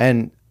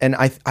 And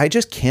I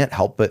just can't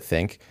help but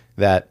think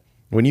that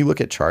when you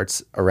look at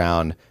charts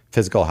around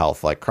physical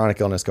health, like chronic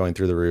illness going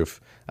through the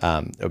roof,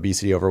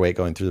 obesity, overweight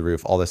going through the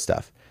roof, all this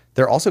stuff,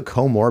 they're also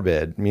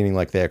comorbid, meaning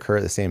like they occur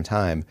at the same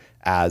time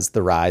as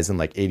the rise in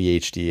like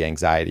ADHD,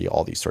 anxiety,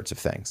 all these sorts of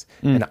things.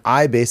 And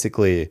I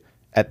basically,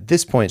 at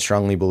this point,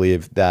 strongly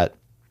believe that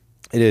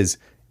it is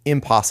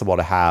impossible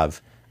to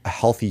have a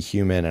healthy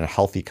human and a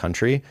healthy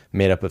country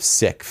made up of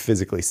sick,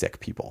 physically sick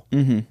people.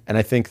 And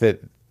I think that,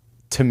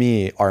 to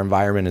me, our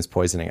environment is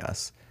poisoning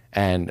us,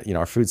 and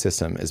our food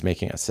system is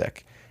making us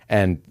sick.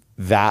 And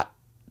that,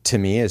 to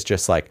me, is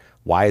just like,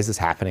 why is this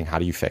happening? How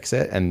do you fix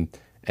it?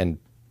 And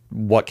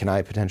what can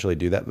I potentially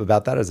do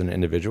about that as an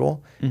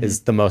individual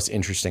is the most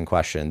interesting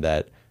question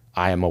that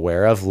I am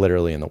aware of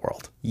literally in the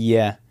world.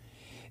 Yeah.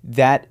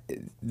 That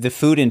the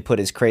food input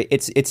is crazy.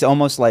 It's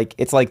almost like,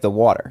 it's like the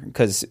water.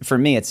 Because for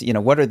me, it's,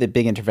 what are the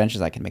big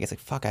interventions I can make? It's like,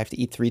 fuck, I have to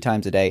eat 3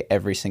 times a day,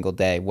 every single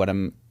day.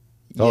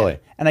 Totally.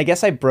 And I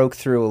guess I broke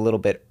through a little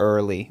bit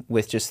early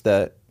with just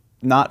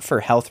not for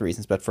health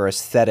reasons, but for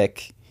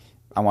aesthetic,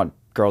 I want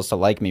girls to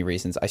like me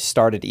reasons. I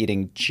started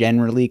eating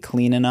generally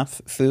clean enough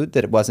food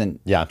that it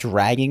wasn't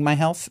dragging my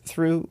health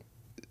through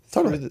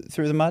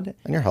the mud.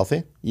 And you're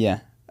healthy. Yeah.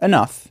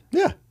 Enough.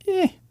 Yeah.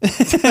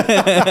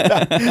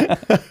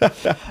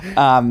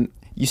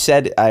 You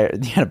said,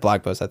 you had a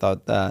blog post, I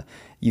thought,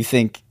 you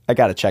think, I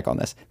got to check on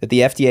this, that the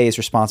FDA is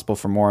responsible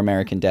for more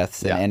American deaths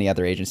than any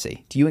other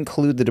agency. Do you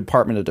include the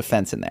Department of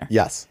Defense in there?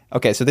 Yes.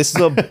 Okay, so this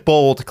is a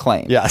bold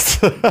claim.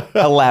 Yes.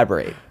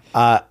 Elaborate.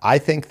 I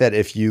think that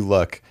if you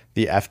look,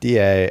 the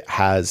FDA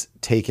has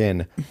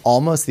taken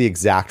almost the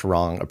exact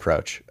wrong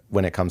approach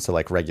when it comes to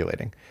like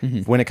regulating.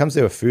 When it comes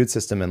to a food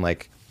system and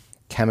like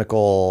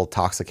chemical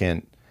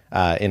toxicant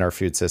in our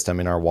food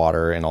system, in our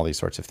water, and all these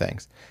sorts of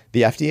things,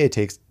 the FDA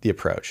takes the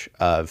approach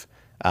of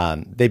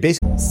they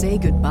basically Say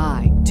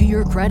goodbye to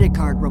your credit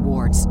card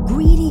rewards.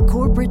 Greedy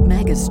corporate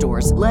mega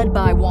stores, led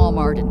by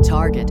Walmart and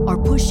Target,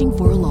 are pushing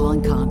for a law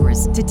in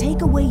Congress to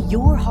take away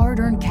your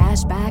hard-earned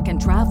cash back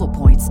and travel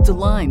points to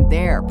line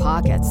their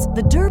pockets.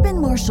 The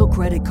Durbin-Marshall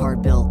credit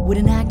card bill would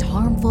enact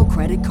harmful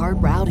credit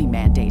card routing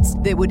mandates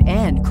that would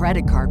end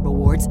credit card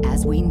rewards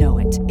as we know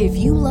it. If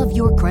you love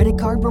your credit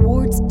card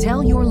rewards,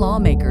 tell your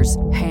lawmakers,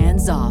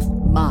 hands off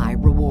my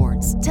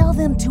rewards. Tell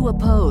them to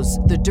oppose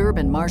the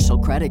Durbin-Marshall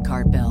credit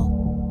card bill.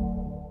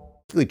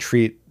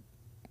 treat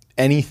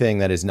anything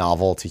that is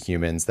novel to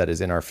humans, that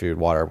is in our food,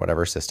 water,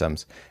 whatever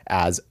systems,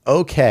 as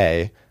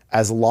okay,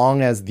 as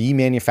long as the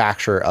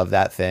manufacturer of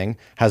that thing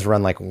has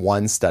run like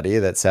one study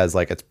that says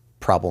like it's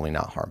probably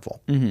not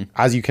harmful.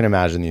 As you can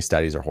imagine, these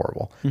studies are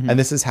horrible. And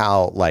this is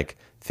how like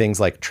things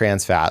like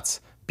trans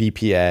fats,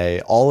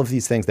 BPA, all of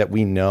these things that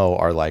we know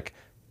are like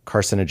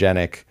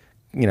carcinogenic,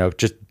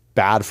 just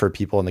bad for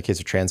people. In the case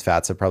of trans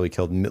fats, have probably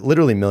killed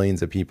literally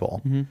millions of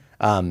people.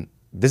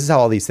 This is how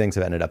all these things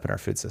have ended up in our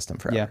food system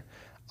forever. Yeah.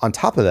 On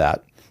top of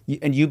that,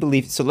 and you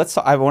believe, so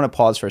I want to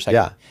pause for a second.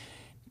 Yeah.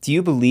 Do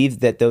you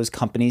believe that those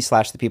companies /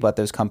 the people at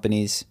those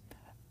companies,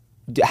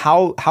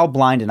 how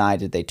blind an eye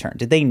did they turn?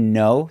 Did they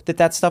know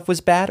that stuff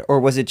was bad, or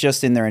was it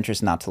just in their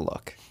interest not to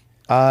look?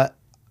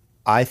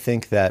 I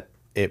think that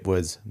it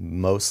was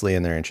mostly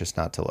in their interest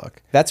not to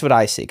look. That's what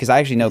I see, because I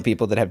actually know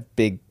people that have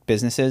big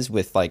businesses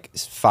with like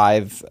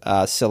 5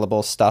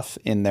 syllable stuff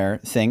in their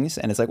things,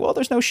 and it's like, well,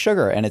 there's no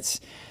sugar, and it's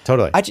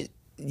Totally.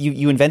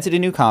 You invented a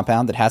new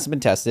compound that hasn't been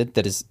tested,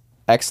 that is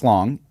X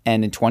long,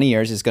 and in 20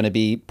 years is going to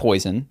be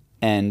poison,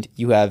 and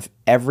you have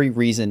every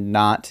reason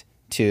not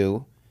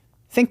to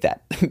think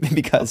that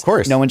because Of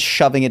course. no one's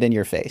shoving it in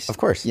your face. Of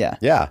course. Yeah.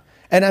 Yeah.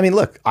 And I mean,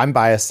 look, I'm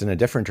biased in a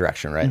different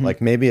direction, right?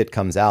 Like maybe it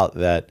comes out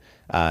that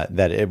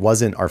that it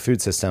wasn't our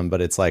food system,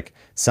 but it's like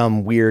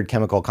some weird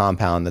chemical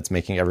compound that's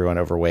making everyone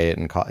overweight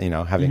and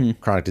having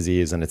chronic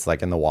disease, and it's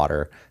like in the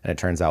water, and it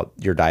turns out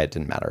your diet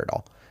didn't matter at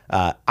all.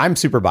 I'm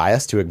super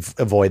biased to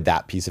avoid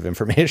that piece of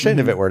information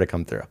if it were to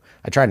come through.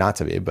 I try not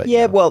to be, but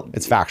Yeah, well,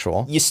 it's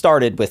factual. You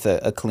started with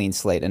a clean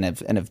slate and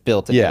have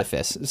built an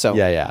edifice. So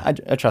Yeah.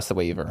 I trust the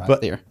way you've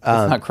arrived there. It's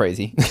not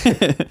crazy.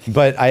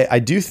 But I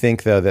do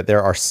think though that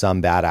there are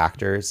some bad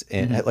actors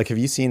in like, have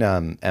you seen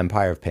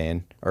Empire of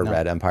Pain or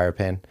read Empire of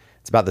Pain?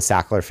 It's about the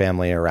Sackler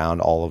family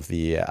around all of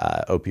the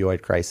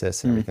opioid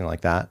crisis and everything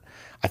like that.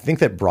 I think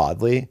that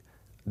broadly,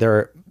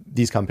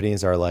 these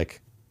companies are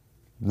like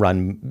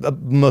run,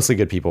 mostly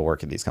good people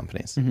work at these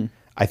companies.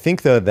 I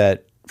think though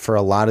that for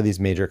a lot of these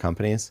major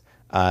companies,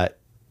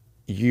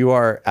 you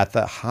are at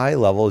the high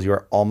levels, you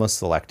are almost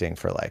selecting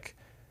for like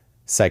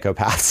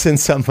psychopaths in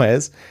some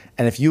ways.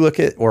 And if you look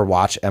at or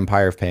watch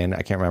Empire of Pain,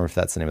 I can't remember if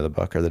that's the name of the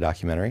book or the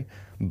documentary,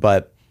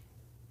 but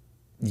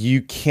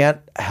you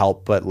can't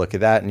help but look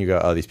at that and you go,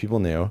 oh, these people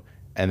knew,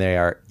 and they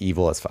are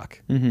evil as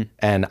fuck.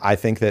 And I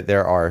think that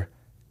there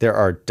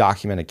are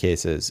documented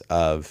cases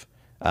of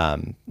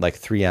like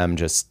 3M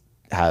just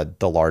had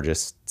the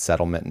largest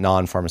settlement,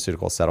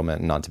 non-pharmaceutical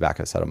settlement,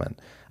 non-tobacco settlement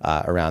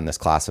around this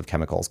class of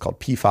chemicals called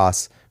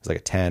PFAS. It was like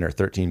a $10 or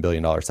 $13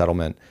 billion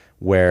settlement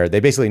where they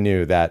basically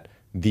knew that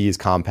these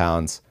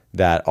compounds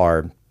that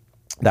were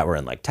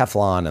in like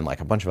Teflon and like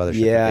a bunch of other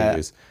shit that they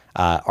use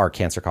are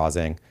cancer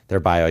causing.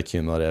 They're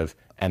bioaccumulative,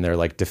 and they're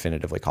like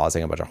definitively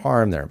causing a bunch of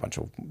harm. They're a bunch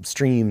of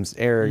streams,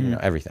 air,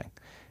 everything.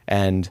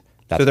 And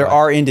that's So there why-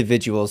 are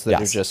individuals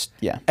that are just,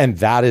 And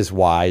that is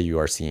why you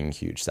are seeing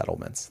huge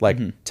settlements. Like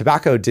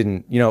tobacco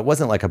didn't, it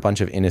wasn't like a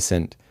bunch of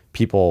innocent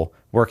people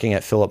working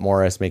at Philip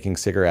Morris making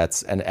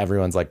cigarettes and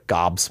everyone's like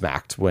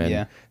gobsmacked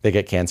when they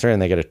get cancer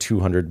and they get a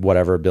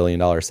 $200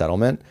 billion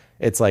settlement.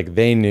 It's like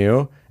they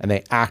knew and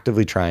they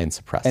actively try and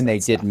suppress it. And they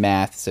did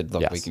math, said,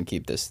 look, Yes. we can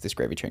keep this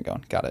gravy train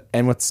going. Got it.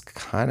 And what's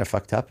kind of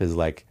fucked up is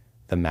like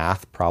the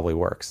math probably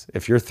works.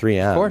 If you're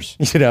 3M, Of course.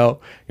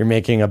 you're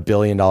making $1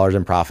 billion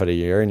in profit a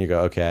year and you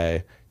go,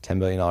 okay, $10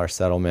 billion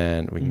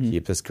settlement. We can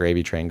keep this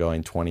gravy train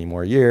going 20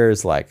 more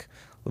years. Like,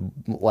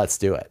 let's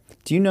do it.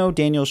 Do you know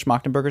Daniel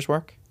Schmachtenberger's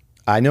work?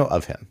 I know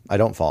of him. I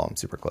don't follow him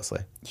super closely.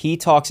 He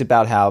talks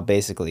about how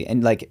basically,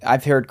 and like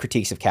I've heard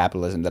critiques of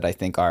capitalism that I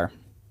think are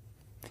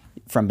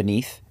from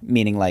beneath,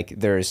 meaning like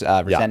there's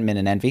resentment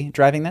and envy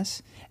driving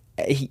this.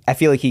 I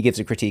feel like he gives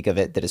a critique of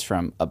it that is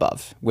from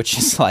above, which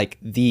is like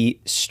the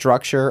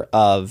structure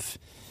of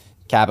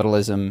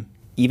capitalism.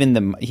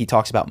 Even he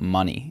talks about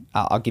money.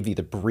 I'll give you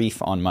the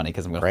brief on money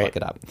because I'm going to fuck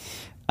it up.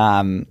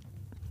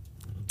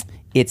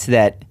 It's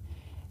that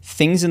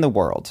things in the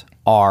world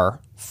are,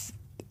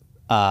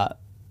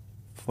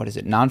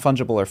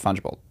 non-fungible or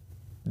fungible?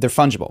 They're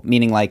fungible,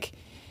 meaning like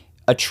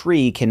a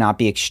tree cannot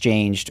be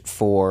exchanged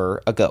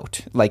for a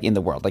goat, like in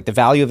the world. Like the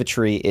value of a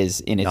tree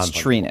is in its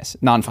treeness.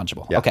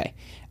 Non-fungible. Yeah. Okay.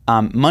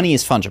 Money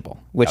is fungible,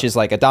 which is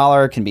like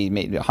 $1 can be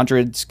made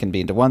hundreds, can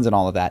be into ones and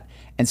all of that.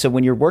 And so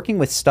when you're working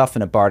with stuff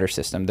in a barter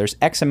system, there's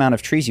X amount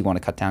of trees you want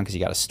to cut down because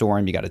you got to store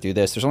them, you got to do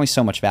this. There's only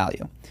so much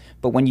value.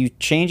 But when you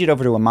change it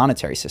over to a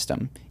monetary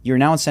system, you're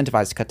now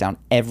incentivized to cut down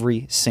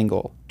every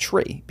single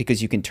tree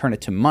because you can turn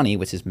it to money,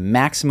 which is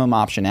maximum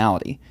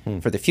optionality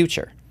for the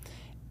future.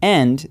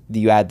 And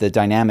you add the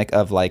dynamic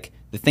of like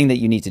the thing that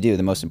you need to do,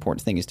 the most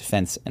important thing is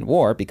defense and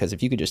war, because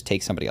if you could just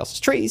take somebody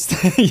else's trees,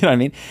 you know what I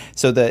mean?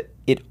 So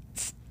it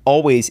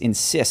always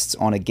insists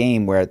on a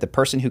game where the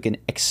person who can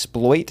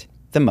exploit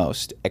the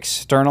most,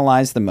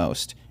 externalize the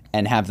most,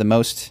 and have the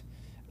most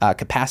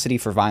capacity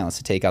for violence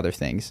to take other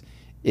things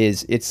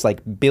it's like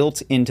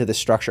built into the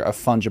structure of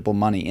fungible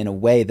money in a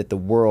way that the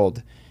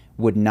world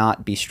would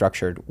not be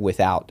structured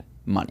without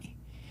money.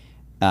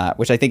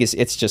 Which I think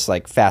it's just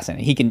like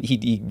fascinating.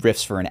 He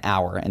riffs for an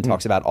hour and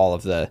talks about all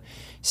of the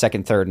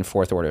second, third, and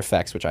fourth order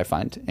effects, which I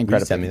find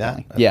incredibly send me that?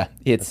 compelling. Yeah,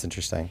 That's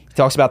interesting. He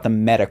talks about the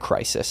meta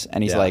crisis,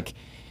 and he's like,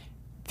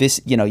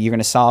 "This, you're going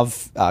to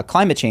solve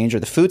climate change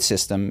or the food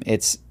system.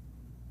 It's,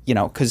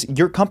 because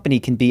your company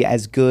can be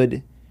as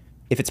good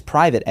if it's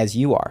private as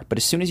you are, but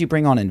as soon as you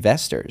bring on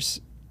investors."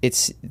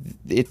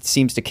 It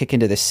seems to kick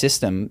into this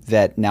system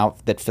that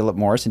Philip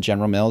Morris and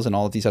General Mills and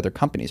all of these other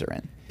companies are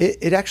in.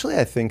 It actually,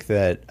 I think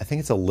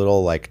it's a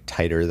little like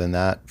tighter than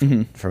that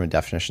from a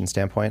definition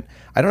standpoint.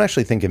 I don't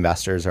actually think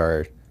investors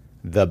are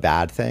the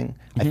bad thing.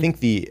 I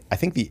think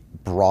the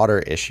broader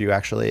issue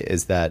actually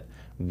is that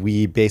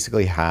we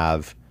basically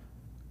have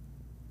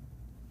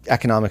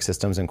economic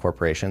systems and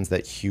corporations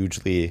that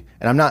hugely,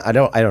 and I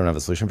don't have a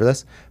solution for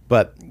this,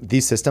 but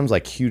these systems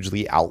like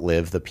hugely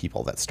outlive the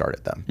people that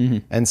started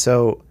them. And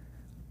so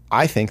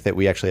I think that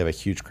we actually have a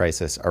huge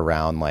crisis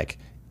around like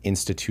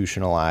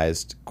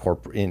institutionalized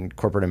in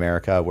corporate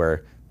America,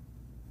 where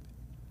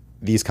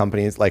these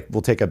companies, like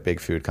we'll take a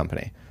big food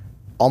company.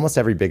 Almost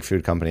every big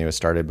food company was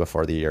started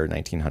before the year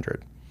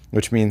 1900.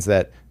 which means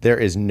that there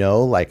is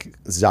no like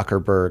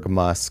Zuckerberg,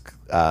 Musk,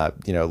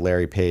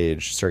 Larry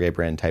Page, Sergey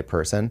Brin type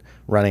person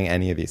running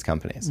any of these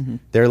companies.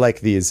 They're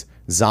like these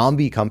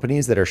zombie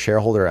companies that are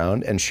shareholder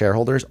owned, and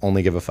shareholders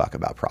only give a fuck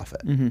about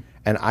profit.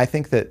 And I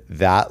think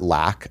that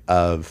lack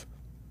of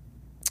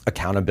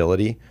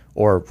accountability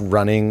or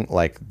running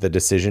like the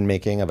decision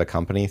making of a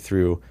company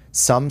through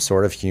some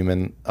sort of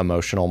human,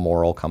 emotional,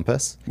 moral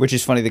compass. Which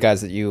is funny, the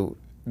guys that you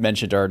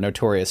mentioned are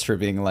notorious for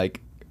being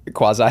like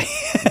quasi.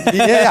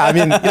 Yeah, I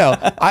mean,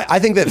 I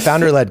think that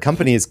founder-led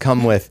companies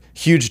come with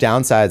huge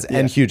downsides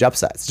and huge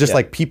upsides, just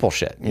like people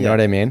shit. You know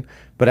what I mean?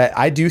 But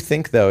I do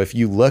think, though, if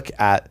you look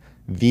at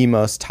the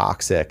most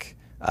toxic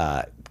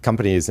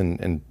companies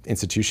and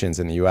institutions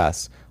in the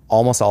U.S.,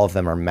 almost all of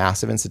them are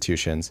massive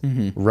institutions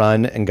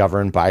run and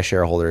governed by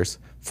shareholders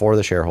for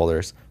the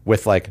shareholders,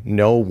 with like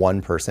no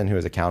one person who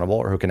is accountable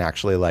or who can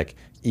actually like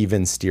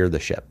even steer the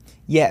ship.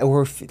 Yeah,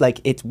 or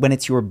like it's when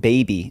it's your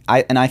baby.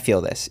 I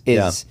feel this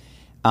is.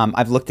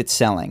 I've looked at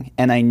selling,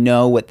 and I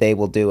know what they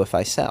will do if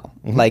I sell.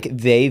 Like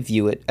they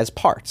view it as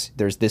parts.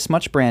 There's this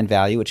much brand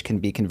value, which can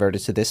be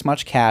converted to this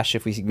much cash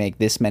if we make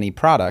this many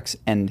products.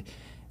 And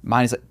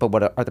mine is like, but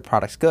what are the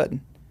products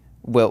good?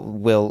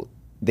 Will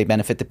they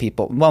benefit the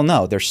people? Well,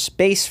 no. There's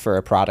space for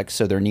a product,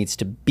 so there needs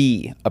to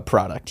be a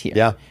product here.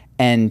 Yeah,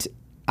 and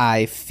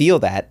I feel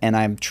that, and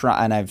I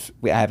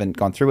haven't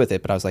gone through with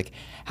it, but I was like,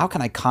 how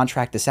can I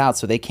contract this out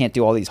so they can't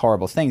do all these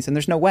horrible things? And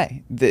there's no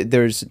way.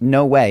 There's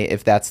no way,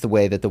 if that's the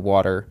way that the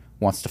water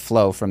wants to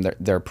flow from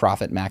their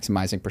profit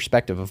maximizing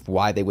perspective of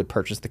why they would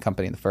purchase the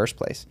company in the first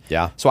place.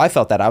 Yeah. So I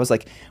felt that. I was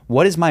like,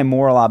 what is my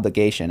moral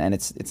obligation? And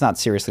it's not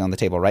seriously on the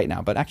table right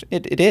now, but actually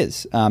it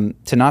is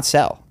to not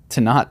sell,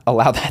 to not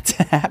allow that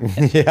to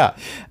happen. Yeah,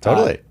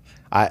 totally.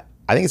 I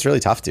think it's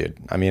really tough, dude.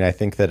 I mean, I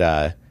think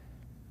that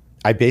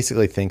I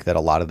basically think that a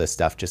lot of this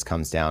stuff just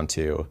comes down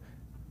to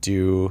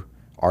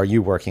are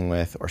you working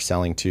with or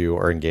selling to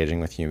or engaging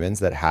with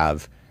humans that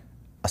have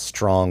a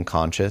strong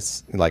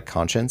conscience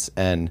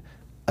and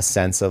a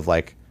sense of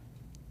like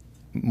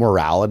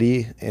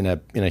morality in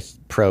a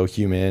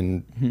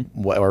pro-human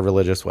or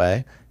religious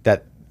way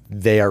that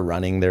they are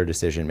running their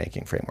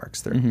decision-making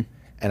frameworks through.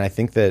 And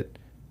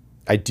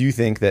I do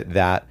think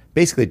that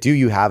basically, do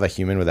you have a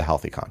human with a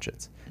healthy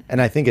conscience?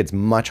 And I think it's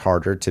much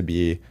harder to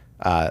be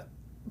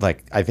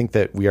I think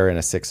that we are in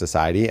a sick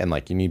society, and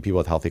like you need people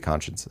with healthy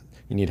consciences.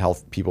 You need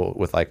people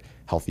with like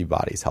healthy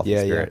bodies, healthy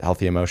spirit,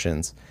 healthy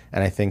emotions.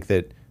 And I think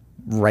that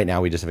right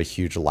now we just have a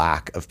huge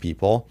lack of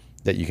people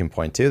that you can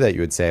point to that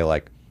you would say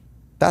like,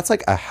 that's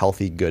like a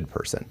healthy, good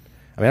person.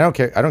 I mean,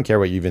 I don't care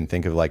what you even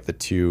think of like the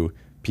two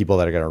people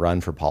that are going to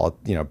run for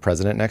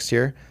president next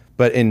year,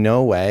 but in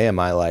no way am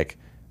I like,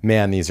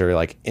 man, these are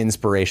like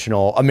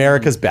inspirational,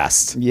 America's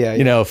best,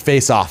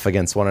 face off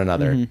against one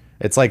another.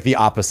 It's like the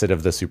opposite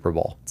of the Super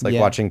Bowl. It's like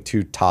watching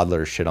two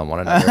toddlers shit on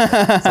one another.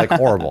 It's like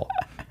horrible,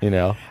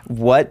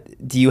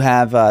 What do you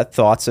have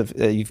thoughts of,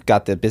 you've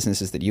got the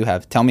businesses that you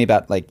have. Tell me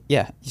about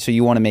so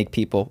you want to make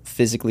people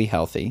physically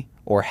healthy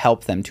or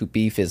help them to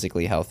be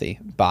physically healthy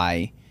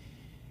by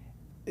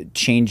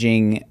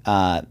changing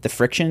the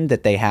friction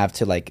that they have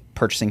to like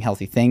purchasing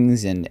healthy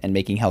things and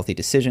making healthy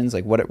decisions.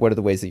 Like what are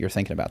the ways that you're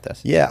thinking about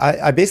this? Yeah,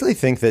 I basically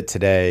think that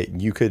today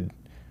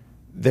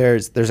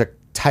there's a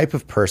type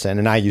of person,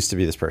 and I used to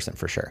be this person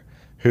for sure,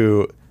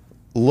 who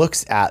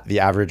looks at the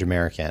average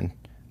American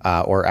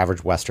or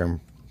average Western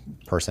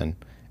person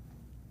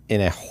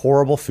in a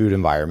horrible food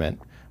environment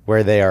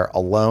where they are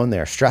alone,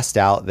 they're stressed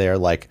out, they're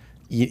like,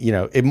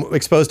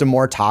 exposed to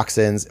more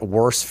toxins,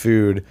 worse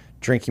food,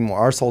 drinking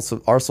more,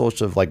 all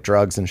sorts of like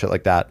drugs and shit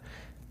like that.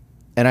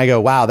 And I go,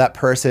 wow, that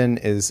person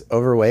is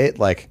overweight.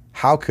 Like,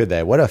 how could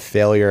they? What a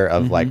failure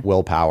of like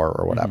willpower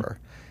or whatever.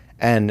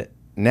 And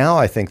now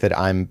I think that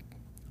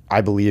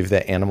I believe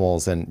that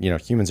animals and,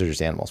 humans are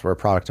just animals. We're a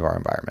product of our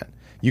environment.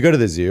 You go to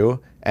the zoo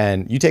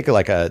and you take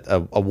like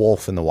a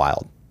wolf in the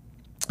wild,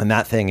 and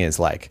that thing is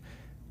like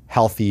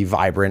healthy,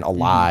 vibrant,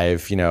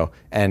 alive,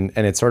 and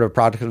it's sort of a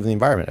product of the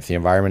environment. If the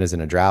environment is in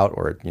a drought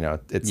or,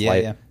 it's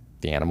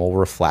the animal will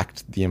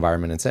reflect the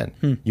environment it's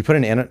in. You put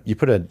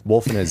a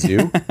wolf in a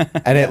zoo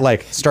and it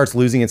like starts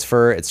losing its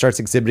fur. It starts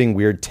exhibiting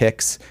weird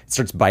tics. It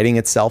starts biting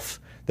itself.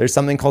 There's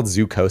something called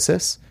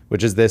zoochosis,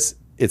 which is this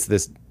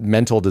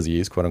mental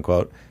disease, quote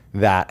unquote,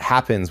 that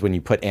happens when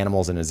you put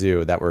animals in a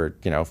zoo that were,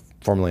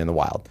 formerly in the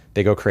wild.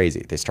 They go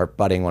crazy. They start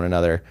butting one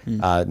another.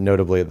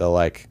 Notably the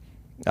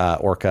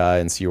orca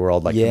in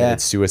SeaWorld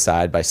committed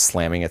suicide by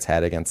slamming its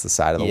head against the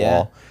side of the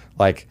wall.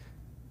 Like,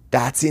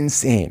 that's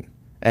insane.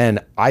 And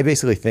I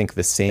basically think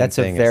the same thing. That's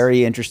a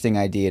very interesting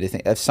idea to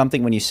think of.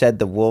 Something when you said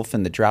the wolf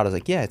and the drought, I was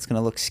like, it's going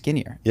to look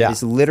skinnier. Yeah.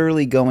 It's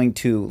literally going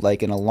to,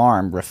 like an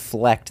alarm,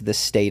 reflect the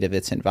state of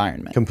its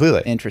environment.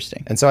 Completely.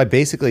 Interesting. And so I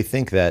basically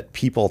think that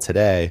people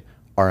today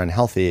are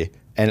unhealthy,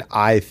 and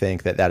I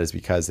think that is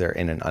because they're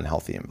in an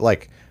unhealthy,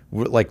 like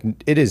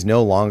it is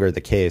no longer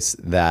the case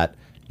that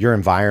your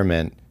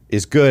environment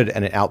is good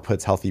and it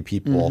outputs healthy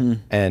people,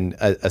 and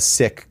a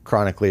sick,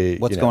 chronically.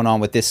 What's going on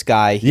with this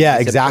guy? Yeah,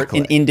 It's exactly.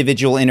 an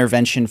individual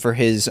intervention for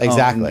his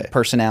own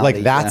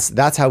personality. Like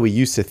that's how we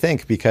used to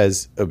think,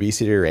 because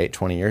obesity rate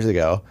 20 years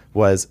ago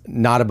was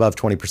not above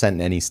 20%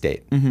 in any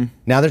state.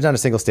 Now there's not a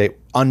single state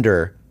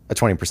under a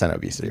 20%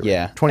 obesity rate.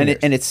 Yeah, 20 years.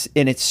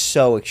 and it's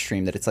so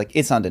extreme that it's like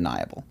it's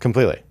undeniable.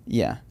 Completely.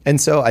 Yeah,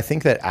 And so I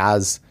think that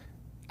as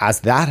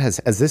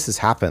this has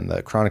happened,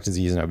 the chronic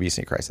disease and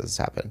obesity crisis has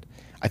happened,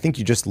 I think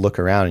you just look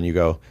around and you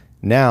go,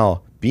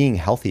 now being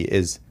healthy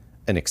is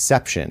an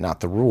exception, not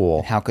the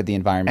rule. how could the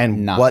environment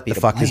And not what be the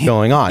to fuck is blame?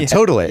 going on? Yeah,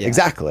 Totally. yeah.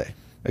 Exactly.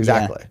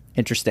 Yeah.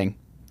 Interesting.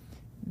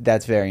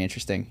 That's very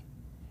interesting.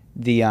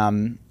 The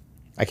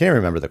I can't even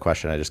remember the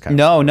question. I just kind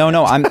of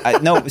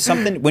no,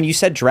 something when you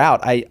said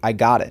drought, I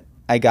got it.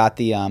 I got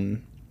the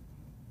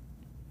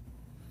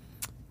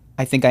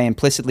I think I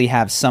implicitly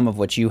have some of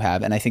what you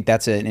have, and I think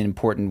that's an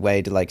important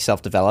way to like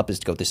self-develop, is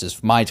to go, this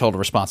is my total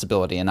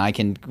responsibility and I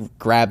can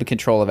grab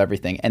control of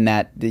everything. And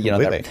that,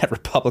 Completely. that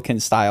Republican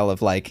style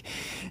of like,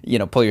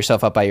 pull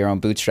yourself up by your own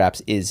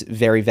bootstraps is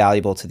very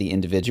valuable to the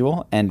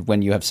individual. And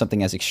when you have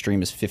something as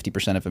extreme as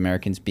 50% of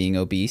Americans being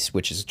obese,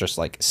 which is just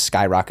like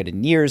skyrocketed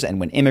in years, and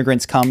when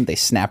immigrants come, they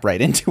snap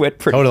right into it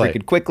pretty Totally.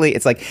 freaking quickly.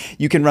 It's like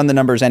you can run the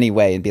numbers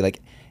anyway and be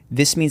like,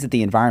 this means that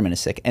the environment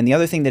is sick. And the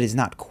other thing that is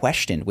not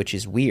questioned, which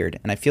is weird,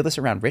 and I feel this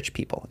around rich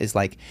people, is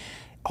like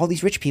all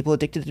these rich people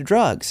addicted to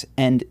drugs.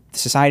 And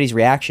society's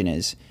reaction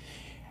is,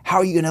 how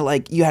are you going to,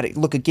 like, you had to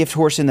look a gift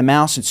horse in the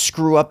mouth and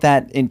screw up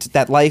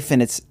that life?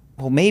 And it's,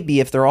 well,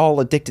 maybe if they're all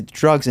addicted to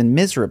drugs and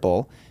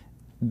miserable,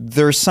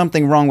 there's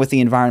something wrong with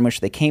the environment which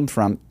they came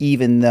from,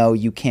 even though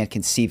you can't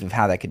conceive of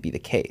how that could be the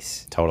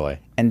case. Totally.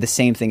 And the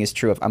same thing is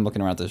true if I'm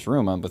looking around this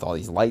room with all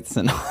these lights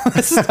and all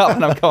this stuff,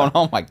 and I'm going,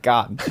 oh my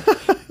God.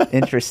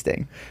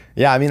 Interesting.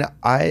 Yeah, I mean,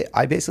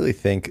 I basically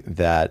think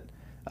that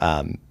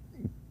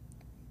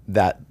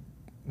that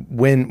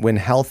when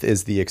health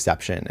is the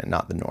exception and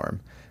not the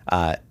norm,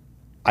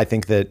 I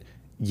think that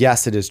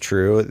yes, it is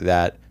true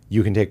that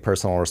you can take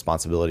personal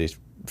responsibilities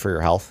for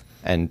your health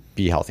and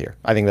be healthier.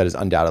 I think that is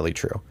undoubtedly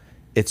true.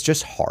 It's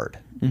just hard,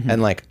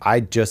 and like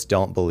I just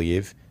don't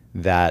believe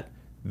that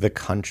the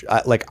country,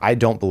 I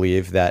don't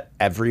believe that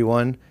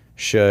everyone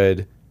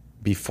should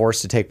be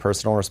forced to take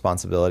personal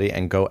responsibility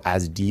and go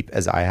as deep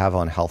as I have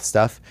on health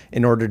stuff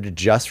in order to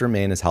just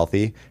remain as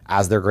healthy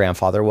as their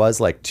grandfather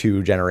was like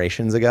 2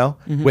 generations ago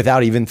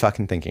without even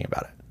fucking thinking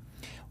about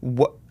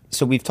it.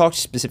 So we've talked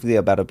specifically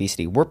about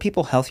obesity. Were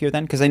people healthier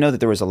then? Because I know that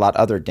there was a lot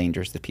other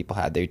dangers that people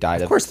had. They died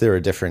of. Of course, there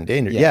are different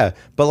dangers. Yeah.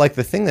 But like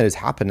the thing that has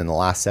happened in the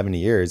last 70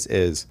 years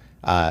is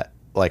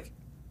like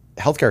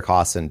healthcare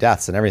costs and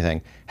deaths and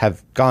everything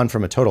have gone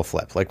from a total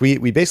flip. Like we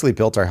basically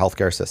built our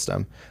healthcare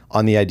system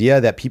on the idea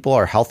that people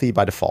are healthy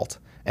by default,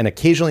 and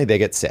occasionally they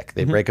get sick.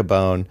 They break a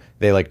bone,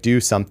 they like do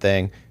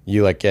something,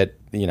 you like get,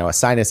 a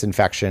sinus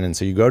infection, and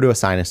so you go to a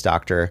sinus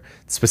doctor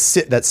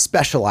that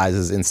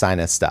specializes in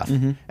sinus stuff,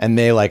 and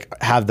they like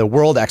have the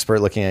world expert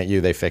looking at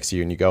you, they fix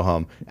you and you go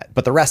home,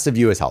 but the rest of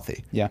you is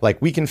healthy. Yeah.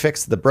 Like we can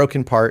fix the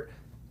broken part,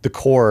 the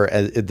core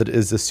that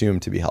is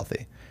assumed to be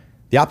healthy.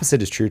 The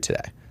opposite is true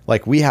today.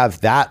 Like we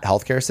have that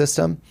healthcare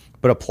system,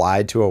 but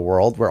applied to a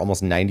world where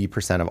almost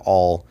 90% of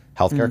all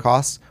healthcare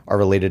costs are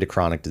related to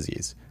chronic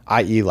disease,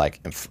 i.e. like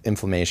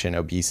inflammation,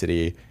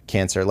 obesity,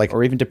 cancer, like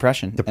or even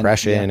depression,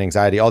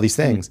 anxiety, all these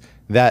things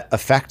that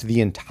affect the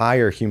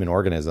entire human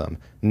organism,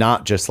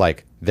 not just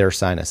like their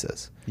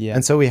sinuses. Yeah.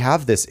 And so we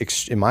have this,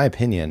 in my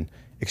opinion,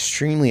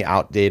 extremely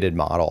outdated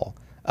model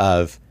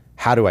of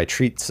how do I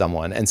treat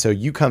someone? And so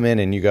you come in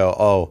and you go,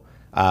 oh,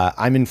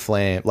 I'm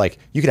inflamed. Like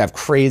you could have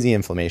crazy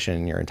inflammation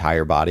in your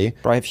entire body.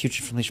 Bro, I have huge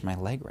inflammation in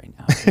my leg right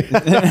now.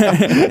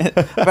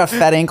 I've got a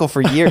fat ankle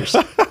for years.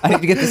 I need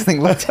to get this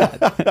thing looked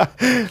at.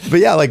 But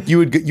yeah, like you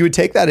would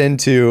take that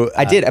into.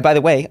 I did. By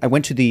the way, I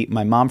went to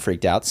my mom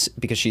freaked out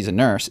because she's a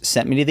nurse,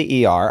 sent me to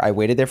the ER. I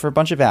waited there for a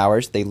bunch of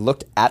hours. They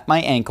looked at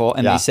my ankle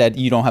and they said,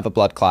 you don't have a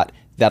blood clot.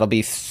 That'll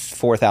be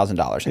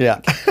 $4,000.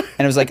 Yeah.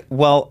 And it was like,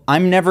 well,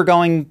 I'm never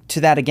going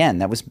to that again.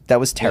 That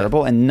was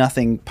terrible, and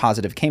nothing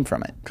positive came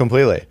from it.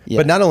 Completely. Yeah.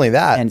 But not only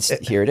that, and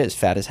here it is,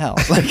 fat as hell.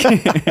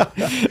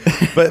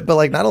 but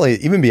like not only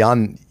even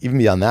beyond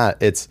that,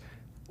 it's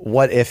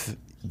what if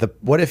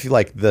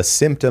like the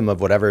symptom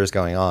of whatever is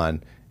going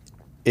on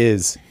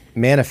is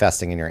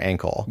manifesting in your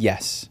ankle.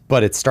 Yes.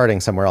 But it's starting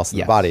somewhere else in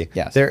the body.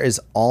 Yes. There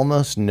is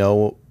almost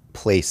no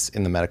place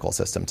in the medical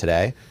system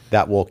today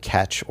that will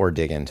catch or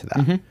dig into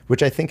that,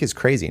 which I think is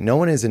crazy. No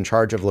one is in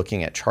charge of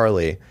looking at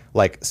Charlie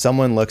like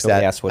someone looks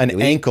at an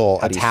ankle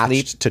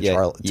attached to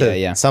Charlie,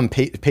 to some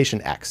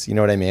patient X. You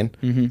know what I mean?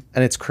 And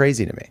it's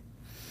crazy to me.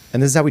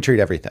 And this is how we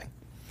treat everything.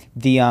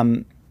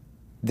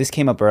 This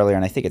came up earlier,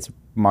 and I think it's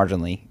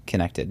marginally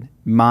connected.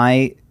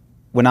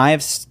 When I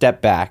have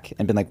stepped back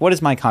and been like, what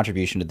is my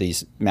contribution to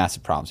these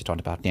massive problems? You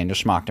talked about Daniel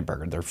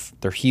Schmachtenberger.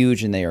 They're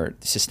huge and they are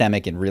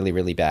systemic and really,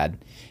 really bad.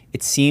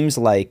 It seems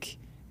like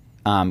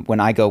when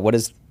I go,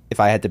 if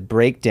I had to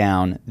break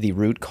down the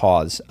root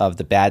cause of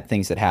the bad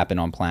things that happen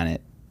on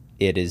planet,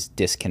 it is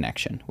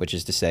disconnection, which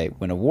is to say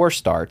when a war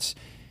starts,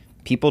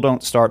 People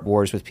don't start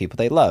wars with people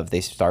they love.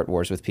 They start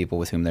wars with people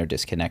with whom they're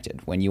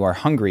disconnected. When you are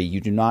hungry, you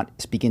do not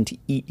begin to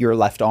eat your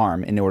left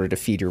arm in order to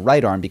feed your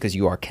right arm because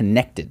you are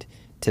connected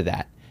to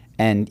that.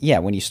 And yeah,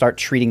 when you start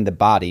treating the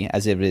body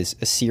as if it is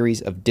a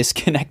series of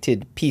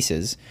disconnected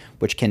pieces,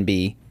 which can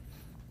be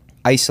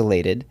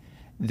isolated,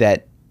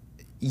 that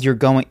you're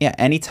going,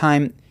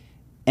 anytime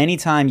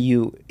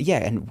you,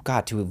 and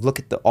God, to look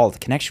at all the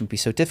connection would be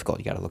so difficult.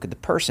 You got to look at the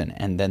person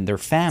and then their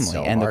family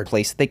and the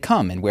place they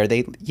come and where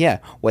they,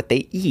 what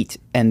they eat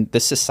and the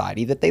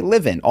society that they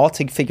live in, all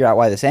to figure out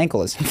why this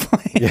ankle is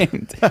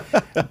inflamed.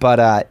 Yeah.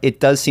 But it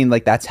does seem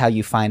like that's how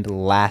you find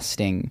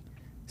lasting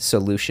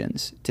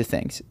solutions to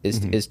things,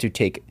 is to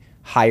take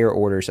higher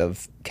orders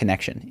of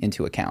connection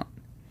into account.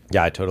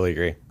 Yeah, I totally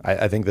agree.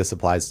 I think this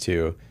applies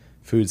to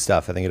food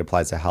stuff. I think it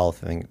applies to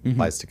health. I think it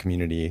applies to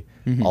community,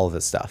 all of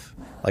this stuff.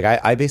 Like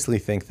I basically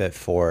think that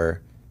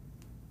for,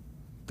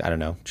 I don't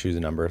know, choose a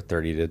number,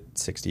 30 to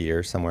 60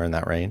 years, somewhere in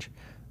that range,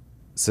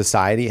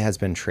 society has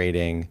been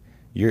trading,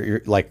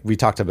 you're like, we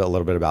talked a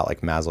little bit about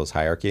like Maslow's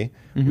hierarchy.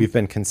 We've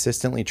been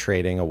consistently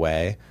trading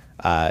away,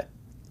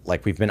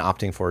 like we've been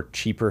opting for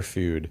cheaper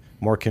food,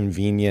 more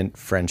convenient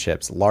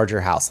friendships,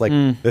 larger house, like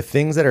the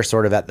things that are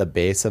sort of at the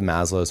base of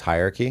Maslow's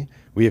hierarchy,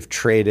 we have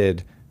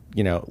traded,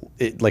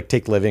 like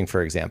take living,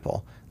 for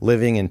example,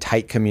 living in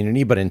tight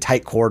community, but in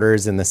tight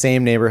quarters in the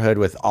same neighborhood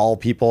with all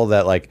people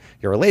that like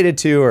you're related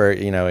to, or,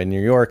 in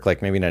New York,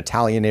 like maybe an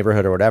Italian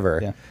neighborhood or whatever.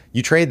 Yeah.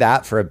 You trade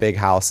that for a big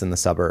house in the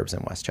suburbs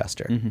in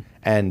Westchester.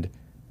 And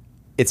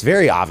it's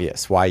very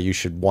obvious why you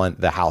should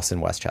want the house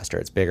in Westchester.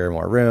 It's bigger,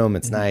 more room.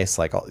 It's nice.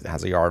 Like it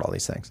has a yard, all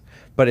these things,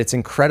 but it's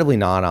incredibly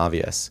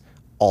non-obvious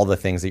all the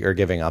things that you're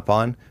giving up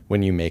on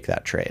when you make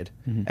that trade.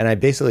 And I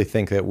basically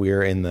think that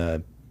we're in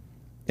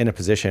a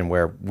position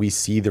where we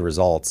see the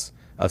results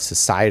of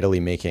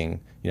societally making,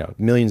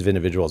 millions of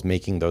individuals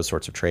making those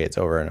sorts of trades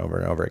over and over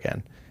and over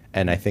again.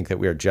 And I think that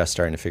we are just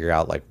starting to figure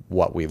out like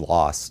what we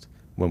lost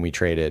when we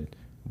traded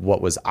what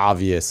was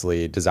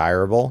obviously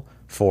desirable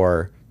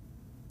for,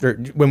 or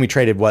when we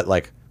traded what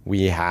like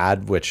we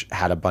had, which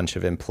had a bunch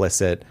of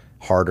implicit,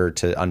 harder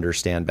to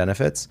understand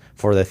benefits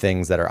for the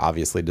things that are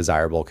obviously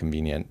desirable,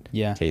 convenient,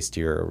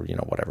 tastier,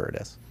 whatever it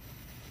is.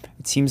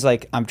 It seems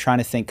like I'm trying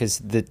to think, because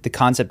the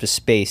concept of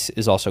space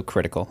is also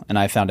critical. And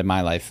I found in my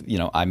life,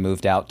 I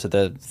moved out to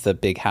the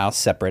big house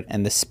separate,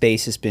 and the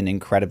space has been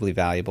incredibly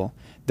valuable.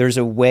 There's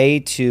a way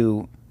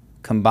to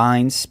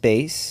combine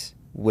space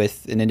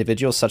with an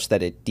individual such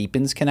that it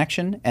deepens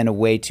connection, and a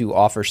way to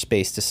offer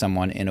space to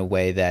someone in a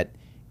way that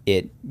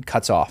it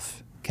cuts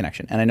off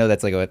connection. And I know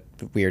that's like a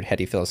weird,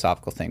 heady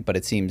philosophical thing, but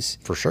it seems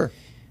for sure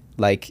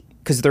like,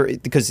 because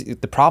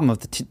the problem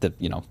of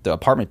the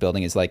apartment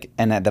building is like,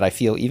 and that I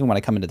feel even when I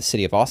come into the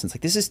city of Austin, it's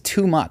like, this is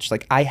too much.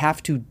 Like I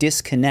have to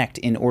disconnect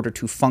in order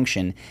to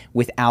function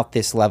without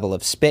this level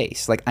of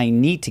space. Like I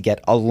need to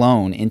get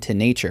alone into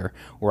nature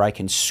where I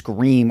can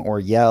scream or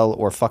yell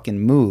or fucking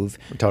move,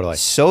 totally,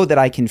 so that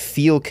I can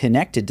feel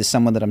connected to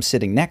someone that I'm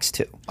sitting next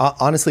to.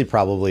 Honestly,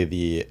 probably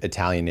the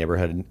Italian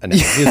neighborhood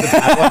analogy is the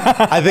bad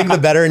one. I think the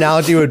better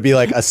analogy would be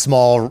like a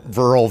small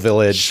rural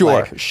village.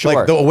 Sure.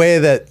 Like the way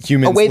that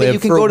humans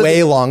live for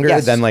way longer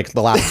than like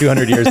the last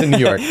 200 years in New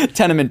York.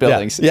 Tenement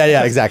buildings.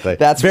 Yeah, exactly.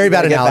 That's very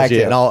bad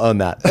analogy, and I'll own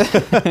that.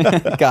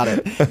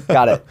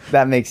 Got it.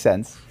 That makes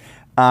sense.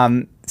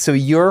 So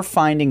you're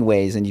finding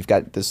ways, and you've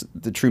got the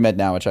TrueMed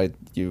Now, which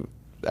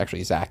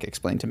Zach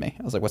explained to me.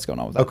 I was like, what's going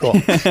on with that?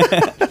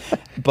 Oh, cool.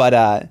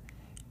 But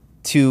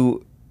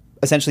to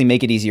essentially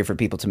make it easier for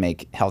people to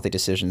make healthy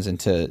decisions and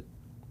to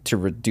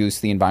reduce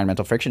the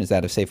environmental friction, is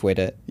that a safe way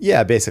to?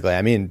 Yeah, basically.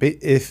 I mean,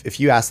 if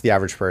you ask the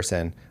average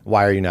person,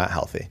 why are you not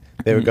healthy?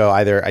 They would go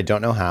either I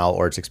don't know how,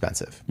 or it's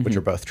expensive, which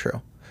are both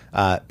true.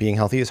 Being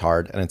healthy is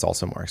hard, and it's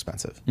also more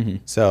expensive.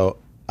 So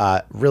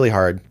really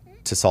hard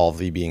to solve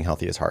the being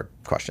healthy is hard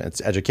question.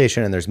 It's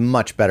education, and there's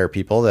much better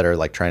people that are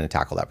like trying to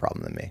tackle that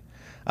problem than me.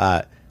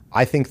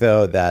 I think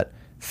though that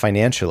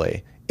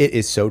financially, it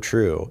is so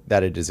true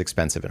that it is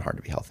expensive and hard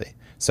to be healthy.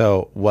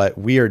 So what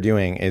we are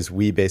doing is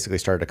we basically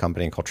started a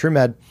company called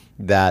TrueMed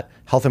that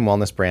health and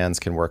wellness brands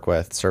can work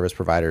with, service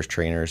providers,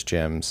 trainers,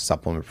 gyms,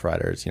 supplement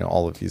providers,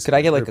 all of these. Could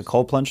I get like a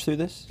cold plunge through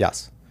this?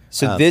 Yes.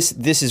 So this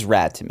is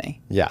rad to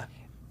me. Yeah.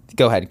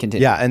 Go ahead,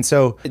 continue. Yeah, and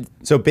so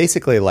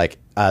basically like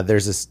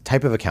there's this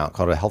type of account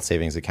called a health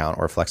savings account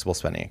or a flexible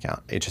spending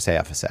account,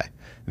 HSA, FSA,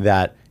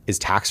 that is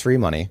tax-free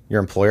money. Your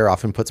employer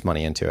often puts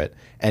money into it,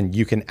 and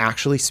you can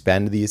actually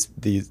spend these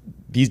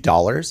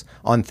dollars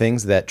on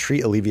things that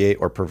treat, alleviate,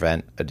 or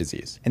prevent a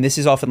disease. And this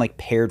is often like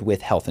paired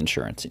with health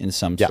insurance in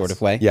some sort of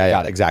way. Yeah,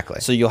 Got it.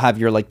 Exactly. So you'll have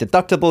your like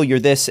deductible, your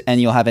this,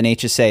 and you'll have an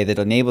HSA that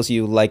enables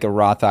you, like a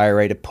Roth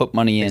IRA, to put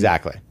money in.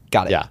 Exactly.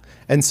 Got it. Yeah.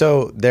 And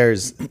so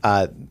there's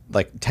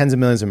like tens of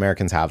millions of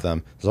Americans have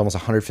them. There's almost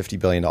 $150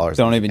 billion.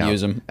 Don't even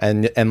use them.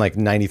 And like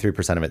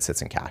 93% of it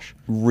sits in cash.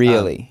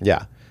 Really?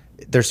 Yeah.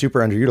 They're super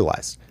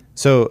underutilized.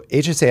 So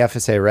HSA,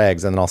 FSA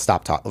regs, and then I'll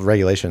stop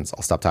regulations.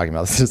 I'll stop talking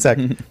about this in a sec.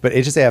 But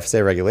HSA,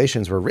 FSA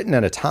regulations were written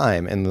at a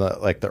time in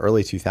the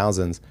early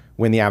 2000s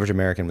when the average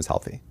American was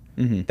healthy.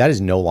 That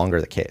is no longer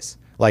the case.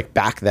 Like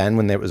back then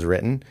when it was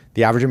written,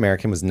 the average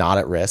American was not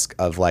at risk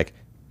of like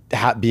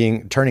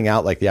turning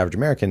out like the average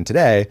American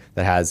today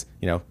that has,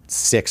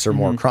 6 or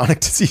more chronic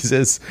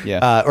diseases,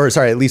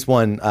 at least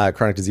one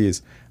chronic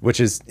disease, which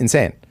is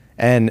insane.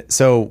 And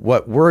so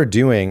what we're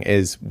doing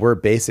is we're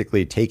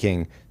basically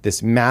taking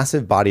this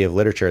massive body of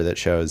literature that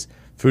shows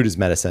food is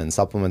medicine,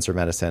 supplements are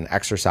medicine,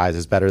 exercise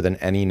is better than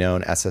any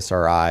known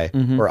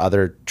SSRI or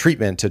other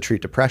treatment to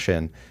treat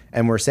depression.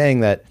 And we're saying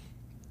that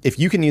if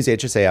you can use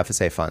HSA,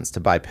 FSA funds to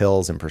buy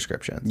pills and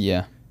prescriptions,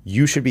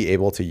 you should be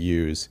able to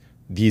use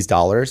these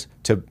dollars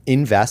to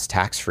invest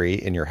tax-free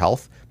in your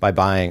health by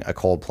buying a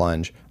cold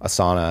plunge, a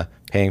sauna,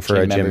 paying for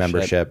a gym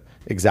membership.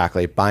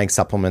 Exactly. Buying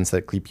supplements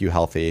that keep you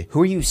healthy.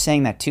 Who are you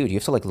saying that to? Do you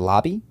have to like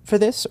lobby for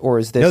this, or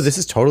is this? No, this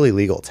is totally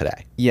legal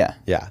today. Yeah.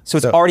 Yeah. So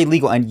it's already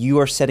legal, and you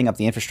are setting up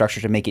the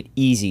infrastructure to make it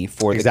easy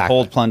for the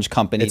cold plunge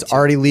company. It's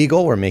already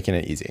legal. We're making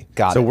it easy.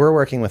 Got it. So we're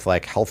working with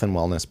like health and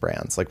wellness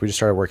brands. Like we just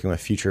started working with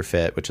Future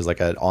Fit, which is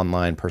like an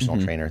online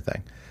personal trainer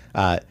thing.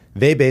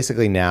 They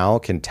basically now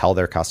can tell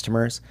their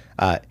customers,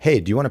 hey,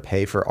 do you want to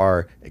pay for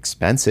our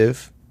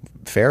expensive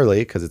fairly,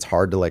 because it's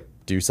hard to like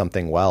do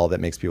something well that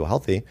makes people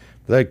healthy.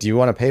 But like, do you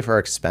want to pay for our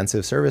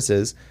expensive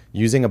services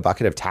using a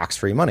bucket of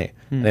tax-free money?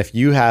 And if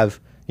you have,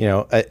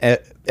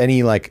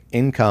 any like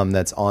income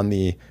that's on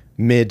the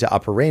mid to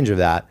upper range of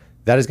that,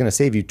 that is going to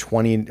save you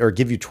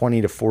give you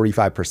 20 to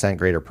 45%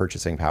 greater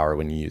purchasing power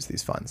when you use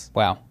these funds.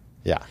 Wow.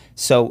 Yeah.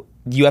 So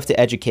you have to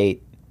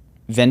educate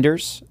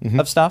vendors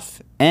of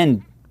stuff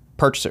and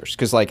purchasers,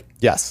 because like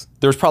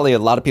there's probably a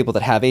lot of people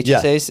that have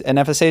HSAs and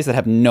FSAs that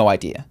have no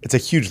idea. It's a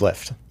huge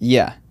lift.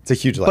 Yeah. It's a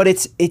huge lift. But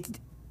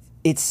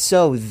it's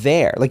so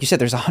there. Like you said,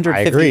 there's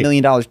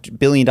 $150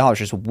 billion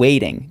just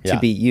waiting to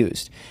be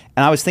used.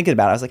 And I was thinking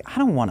about it. I was like, I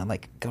don't want to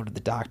like go to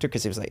the doctor,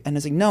 because it was like, and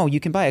it's like, no, you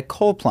can buy a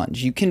cold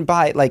plunge. You can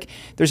buy like,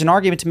 there's an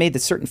argument to be made that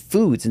certain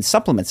foods and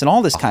supplements and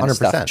all this kind 100%. Of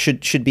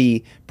stuff should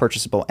be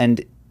purchasable.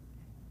 And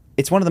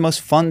it's one of the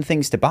most fun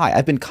things to buy.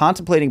 I've been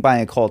contemplating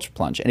buying a cold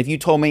plunge. And if you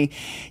told me,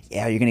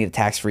 yeah, you're going to get a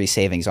tax-free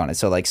savings on it,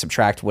 so like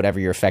subtract whatever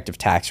your effective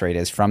tax rate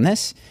is from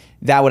this,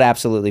 that would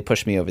absolutely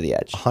push me over the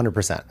edge.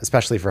 100%,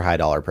 especially for high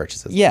dollar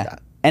purchases. Yeah. Like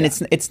that. And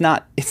it's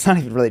not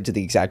even related to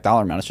the exact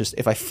dollar amount. It's just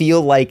if I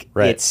feel like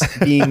it's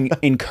being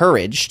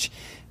encouraged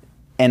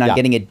and I'm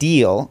getting a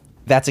deal,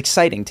 that's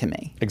exciting to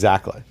me.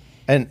 Exactly.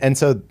 And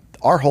so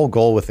our whole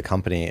goal with the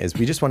company is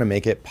we just want to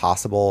make it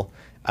possible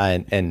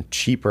and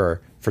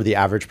cheaper for the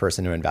average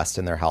person to invest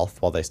in their health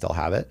while they still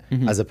have it,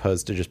 as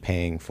opposed to just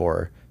paying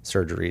for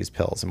surgeries,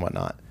 pills, and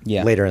whatnot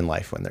later in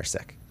life when they're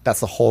sick.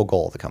 That's the whole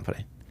goal of the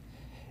company.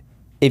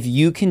 If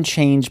you can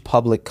change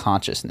public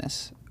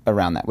consciousness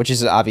around that, which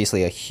is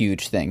obviously a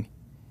huge thing,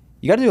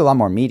 you got to do a lot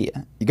more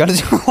media. You got to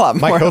do a lot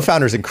more. My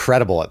co-founder is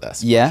incredible at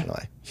this. Yeah,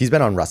 he's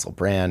been on Russell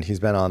Brand. He's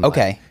been on.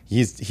 Like,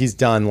 he's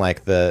done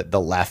like the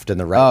left and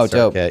the right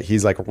circuit. Dope.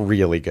 He's like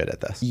really good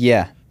at this.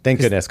 Yeah. Thank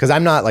goodness, because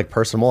I'm not like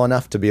personable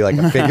enough to be like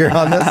a figure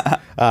on this,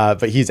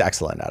 but he's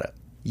excellent at it.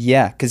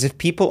 Yeah, because if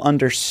people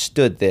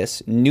understood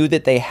this, knew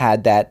that they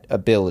had that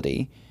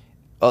ability,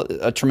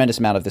 a tremendous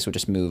amount of this would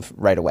just move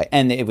right away.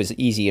 And it was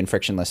easy and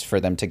frictionless for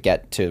them to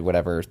get to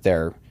whatever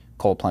their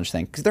cold plunge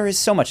thing. Because there is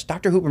so much.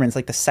 Dr. Huberman's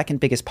like the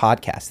second biggest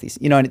podcast.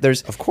 And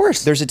there's of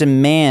course there's a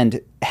demand.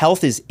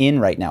 Health is in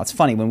right now. It's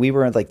funny, when we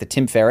were like the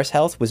Tim Ferriss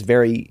Health was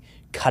very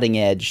cutting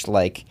edge,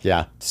 like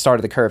start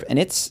of the curve, and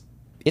it's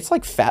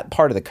like fat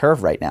part of the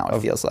curve right now,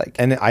 it feels like.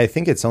 And I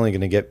think it's only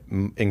going to get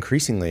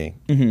increasingly,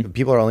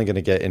 people are only going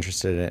to get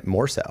interested in it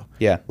more so.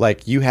 Yeah.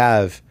 Like you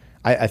have,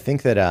 I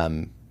think that,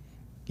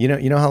 you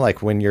know how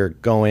like when you're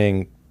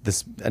going,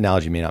 this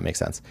analogy may not make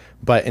sense,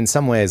 but in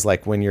some ways,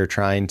 like when you're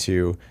trying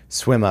to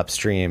swim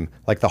upstream,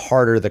 like the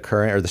harder the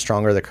current or the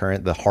stronger the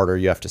current, the harder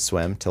you have to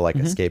swim to like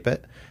escape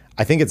it.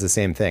 I think it's the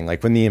same thing.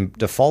 Like when the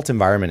default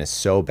environment is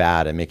so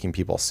bad and making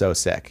people so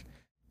sick,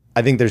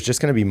 I think there's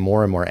just going to be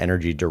more and more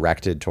energy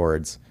directed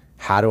towards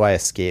how do I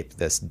escape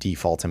this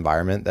default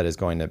environment that is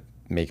going to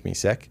make me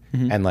sick,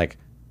 and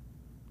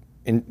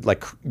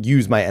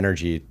use my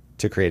energy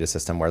to create a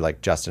system where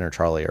like Justin or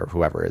Charlie or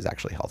whoever is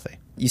actually healthy.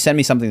 You sent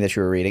me something that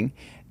you were reading.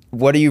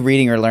 What are you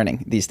reading or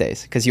learning these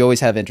days? Because you always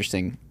have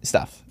interesting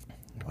stuff.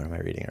 What am I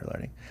reading or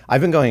learning?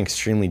 I've been going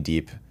extremely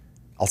deep.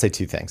 I'll say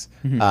two things.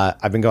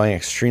 I've been going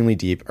extremely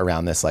deep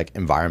around this like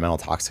environmental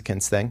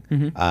toxicants thing.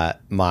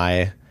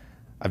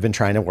 I've been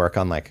trying to work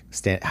on like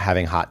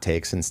having hot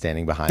takes and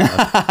standing behind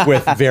them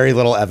with very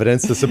little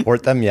evidence to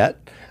support them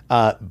yet.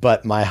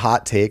 But my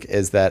hot take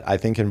is that I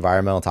think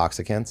environmental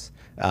toxicants,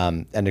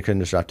 endocrine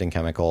disrupting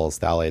chemicals,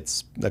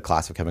 phthalates, a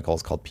class of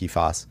chemicals called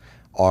PFAS,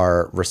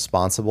 are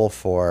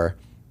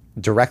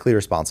directly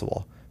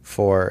responsible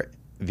for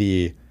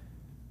the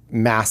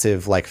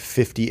massive like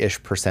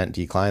 50-ish%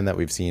 decline that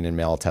we've seen in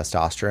male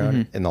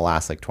testosterone in the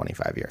last like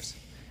 25 years.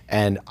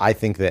 And I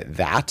think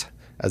that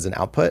as an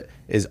output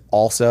is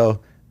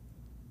also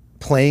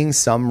playing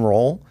some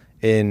role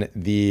in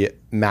the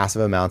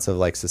massive amounts of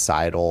like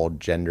societal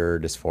gender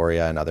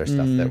dysphoria and other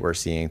stuff that we're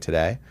seeing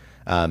today.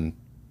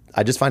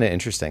 I just find it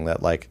interesting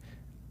that like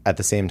at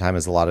the same time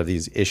as a lot of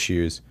these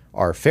issues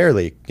are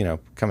fairly,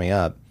 coming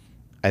up,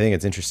 I think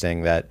it's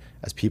interesting that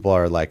as people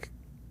are like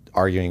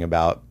arguing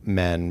about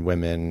men,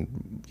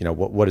 women, you know,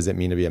 what does it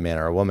mean to be a man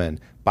or a woman?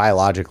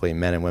 Biologically,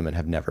 men and women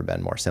have never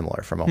been more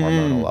similar from a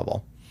hormonal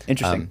level.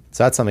 Interesting.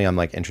 So that's something I'm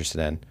like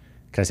interested in.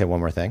 Can I say one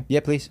more thing? Yeah,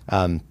 please.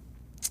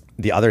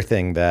 The other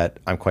thing that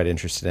I'm quite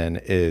interested in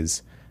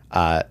is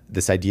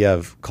this idea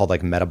of called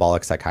like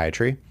metabolic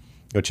psychiatry,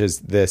 which is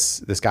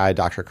this guy,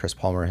 Dr. Chris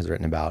Palmer, has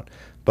written about.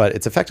 But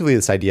it's effectively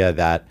this idea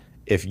that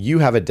if you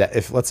have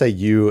if let's say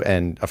you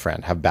and a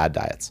friend have bad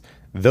diets,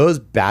 those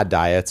bad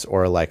diets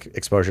or like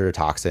exposure to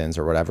toxins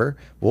or whatever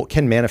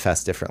can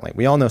manifest differently.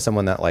 We all know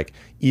someone that like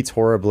eats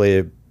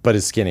horribly but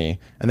is skinny,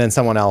 and then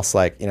someone else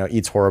like, you know,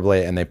 eats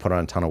horribly and they put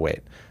on a ton of weight.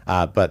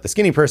 But the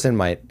skinny person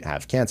might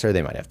have cancer,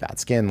 they might have bad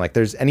skin. Like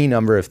there's any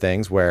number of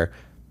things where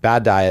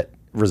bad diet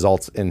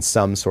results in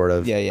some sort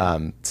of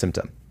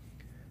symptom.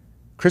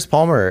 Chris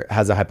Palmer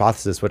has a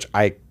hypothesis which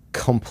I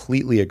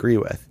completely agree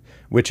with,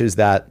 which is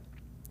that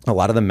a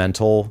lot of the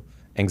mental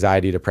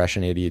anxiety,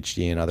 depression,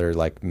 ADHD, and other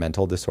like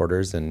mental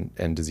disorders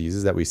and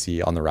diseases that we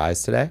see on the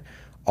rise today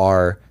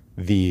are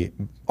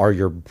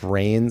your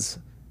brain's,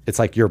 it's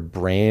like your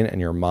brain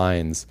and your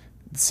mind's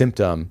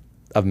symptom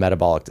of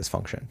metabolic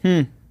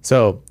dysfunction.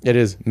 So it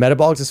is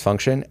metabolic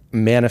dysfunction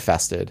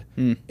manifested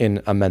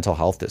in a mental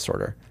health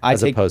disorder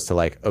as opposed to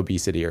like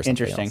obesity or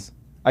something else.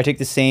 I take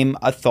the same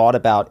thought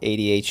about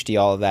ADHD,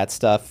 all of that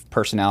stuff,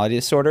 personality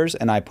disorders,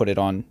 and I put it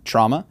on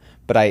trauma.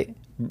 But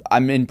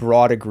I'm in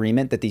broad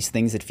agreement that these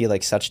things that feel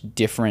like such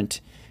different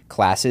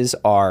classes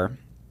are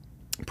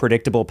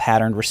predictable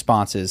patterned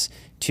responses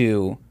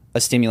to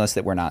a stimulus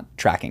that we're not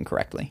tracking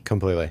correctly.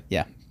 Completely.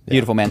 Yeah.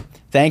 Beautiful, man.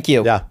 Thank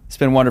you. Yeah. It's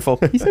been wonderful.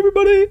 Peace,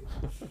 everybody.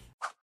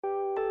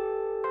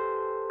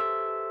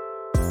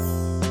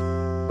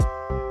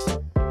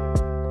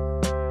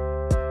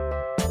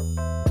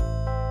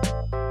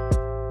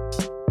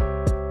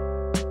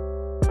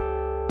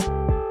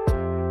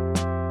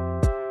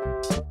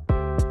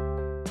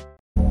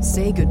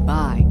 Say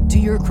goodbye to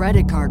your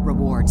credit card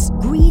rewards.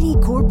 Greedy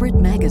corporate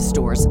mega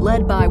stores,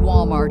 led by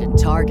Walmart and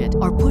Target,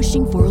 are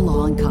pushing for a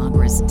law in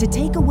Congress to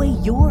take away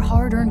your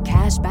hard-earned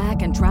cash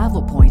back and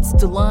travel points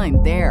to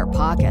line their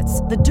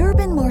pockets. The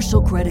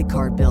Durbin-Marshall credit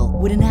card bill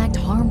would enact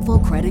harmful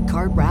credit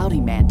card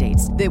routing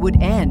mandates that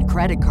would end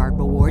credit card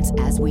rewards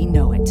as we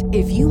know it.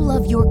 If you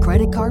love your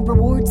credit card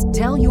rewards,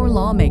 tell your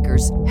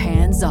lawmakers,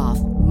 hands off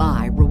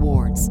my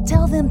rewards.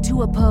 Tell them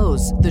to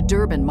oppose the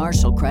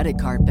Durbin-Marshall credit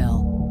card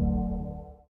bill.